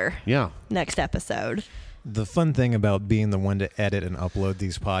Balor. Yeah. Next episode. The fun thing about being the one to edit and upload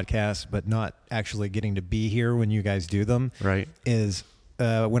these podcasts, but not actually getting to be here when you guys do them, Right. is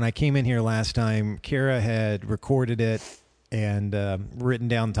when I came in here last time, Kara had recorded it and written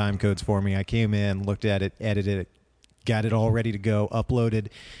down time codes for me. I came in, looked at it, edited it, got it all ready to go, uploaded,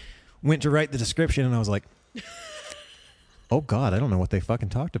 went to write the description, and I was like, oh, God, I don't know what they fucking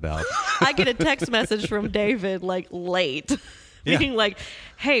talked about. I get a text message from David like late. Yeah. Being like,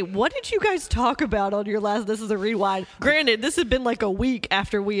 hey, what did you guys talk about on your last This Is a Rewind? Granted, this had been like a week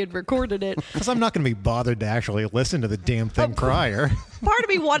after we had recorded it. Because I'm not going to be bothered to actually listen to the damn thing prior. Part of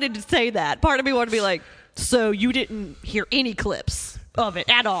me wanted to say that. Part of me wanted to be like, so you didn't hear any clips of it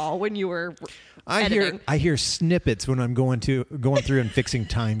at all when you were editing? I hear snippets when I'm going through and fixing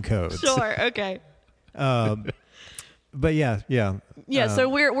time codes. Sure, okay. But yeah. Yeah, so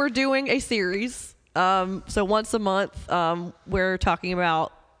we're doing a series. So once a month, we're talking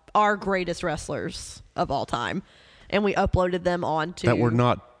about our greatest wrestlers of all time, and we uploaded them onto That were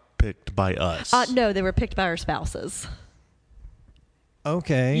not picked by us. No, they were picked by our spouses.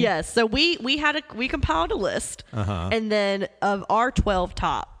 Okay. Yes. So we compiled a list, and then of our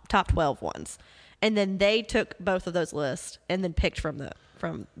top 12 ones, and then they took both of those lists and then picked from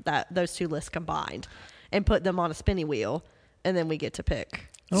those two lists combined, and put them on a spinny wheel, and then we get to pick.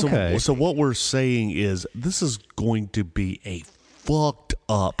 Okay. So what we're saying is this is going to be a fucked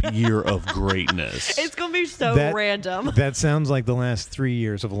up year of greatness. It's gonna be so random. That sounds like the last 3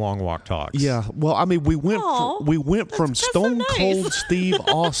 years of Long Walk Talks. Yeah, well, I mean, we went from that's so Stone nice. Cold Steve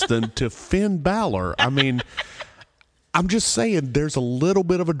Austin to Finn Balor. I mean, I'm just saying there's a little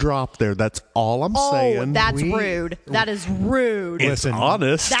bit of a drop there. That's all I'm saying. That's rude. That is rude. It's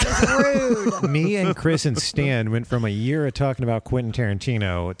honest. That is rude. Me and Chris and Stan went from a year of talking about Quentin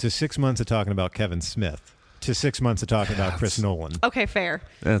Tarantino to 6 months of talking about Kevin Smith to 6 months of talking about Chris Nolan. Okay, fair.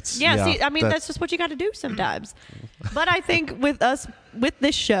 See, I mean, that's just what you got to do sometimes. But I think with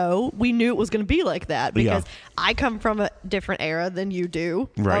this show, we knew it was going to be like that because I come from a different era than you do.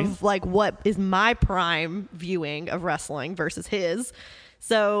 Right. Of like what is my prime viewing of wrestling versus his.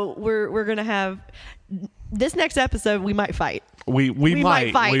 So we're going to have this next episode. We might fight. We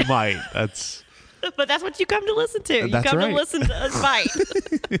might fight. We might. That's. But that's what you come to listen to. That's you come right. to listen to us fight.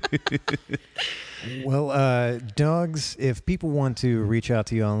 Well, dogs, if people want to reach out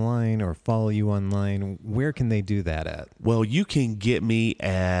to you online or follow you online, where can they do that at? Well, you can get me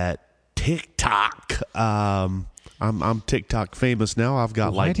at TikTok. I'm TikTok famous now. I've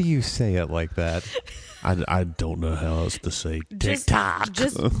got Why do you say it like that? I don't know how else to say TikTok.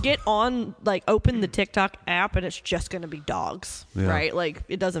 Just get on, like, open the TikTok app, and it's just going to be dogs, right? Like,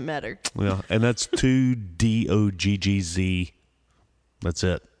 it doesn't matter. Yeah, and that's 2DOGGZ. That's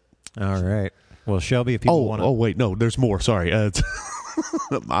it. All right. Well, Shelby, if people want to... Oh, wait, no, there's more. Sorry.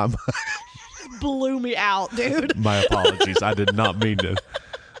 Blew me out, dude. My apologies. I did not mean to.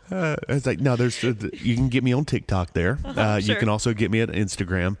 It's like, no, you can get me on TikTok there. Sure. You can also get me at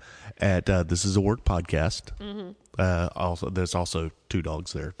Instagram at This Is a Work Podcast. Also, there's also Two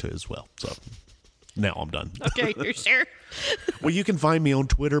Dogs there too as well. So now I'm done. Okay, you're sure? Well, you can find me on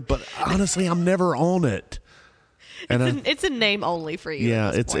Twitter, but honestly, I'm never on it. And It's a name only for you. yeah,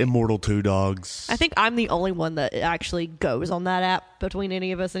 at this it's point. Immortal Two Dogs. I think I'm the only one that actually goes on that app between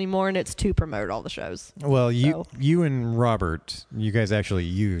any of us anymore, and it's to promote all the shows. Well, you and Robert, you guys actually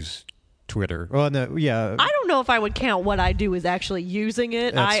use Twitter. Well, no, yeah. I don't know if I would count what I do as actually using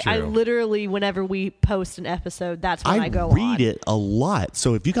it. That's I true. literally, whenever we post an episode, that's when I go read on. it a lot.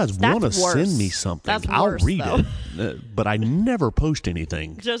 So if you guys That's want to worse. send me something, That's I'll worse, read though. it. But I never post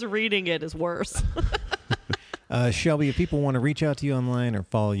anything. Just reading it is worse. Shelby, if people want to reach out to you online or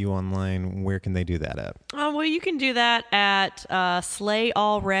follow you online, where can they do that at? Well, you can do that at Slay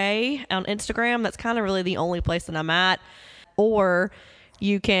All Ray on Instagram. That's kind of really the only place that I'm at. Or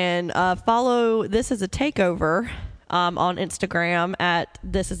you can follow This Is a Takeover on Instagram at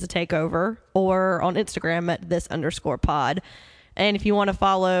This Is a Takeover, or on Instagram at this_pod. And if you want to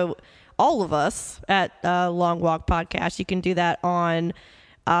follow all of us at Long Walk Podcast, you can do that on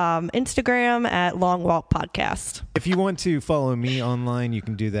Instagram at Long Walk Podcast. If you want to follow me online, you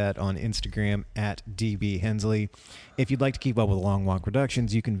can do that on Instagram at DB Hensley. If you'd like to keep up with Long Walk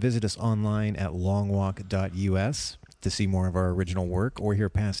Productions, you can visit us online at longwalk.us to see more of our original work or hear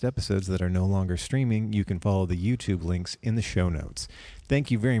past episodes that are no longer streaming. You can follow the YouTube links in the show notes.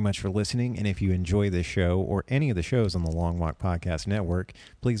 Thank you very much for listening, and if you enjoy this show or any of the shows on the Long Walk Podcast Network,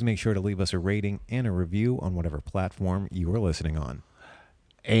 please make sure to leave us a rating and a review on whatever platform you are listening on.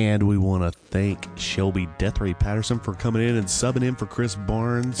 And we want to thank Shelby Deathray Patterson for coming in and subbing in for Chris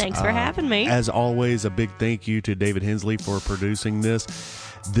Barnes. Thanks for having me. As always, a big thank you to David Hensley for producing this.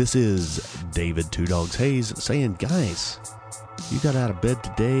 This is David Two Dogs Hayes saying, guys, you got out of bed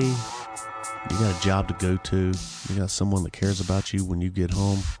today. You got a job to go to. You got someone that cares about you when you get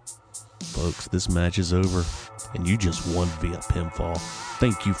home. Folks, this match is over, and you just won via pinfall.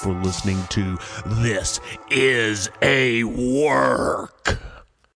 Thank you for listening to This Is a Work.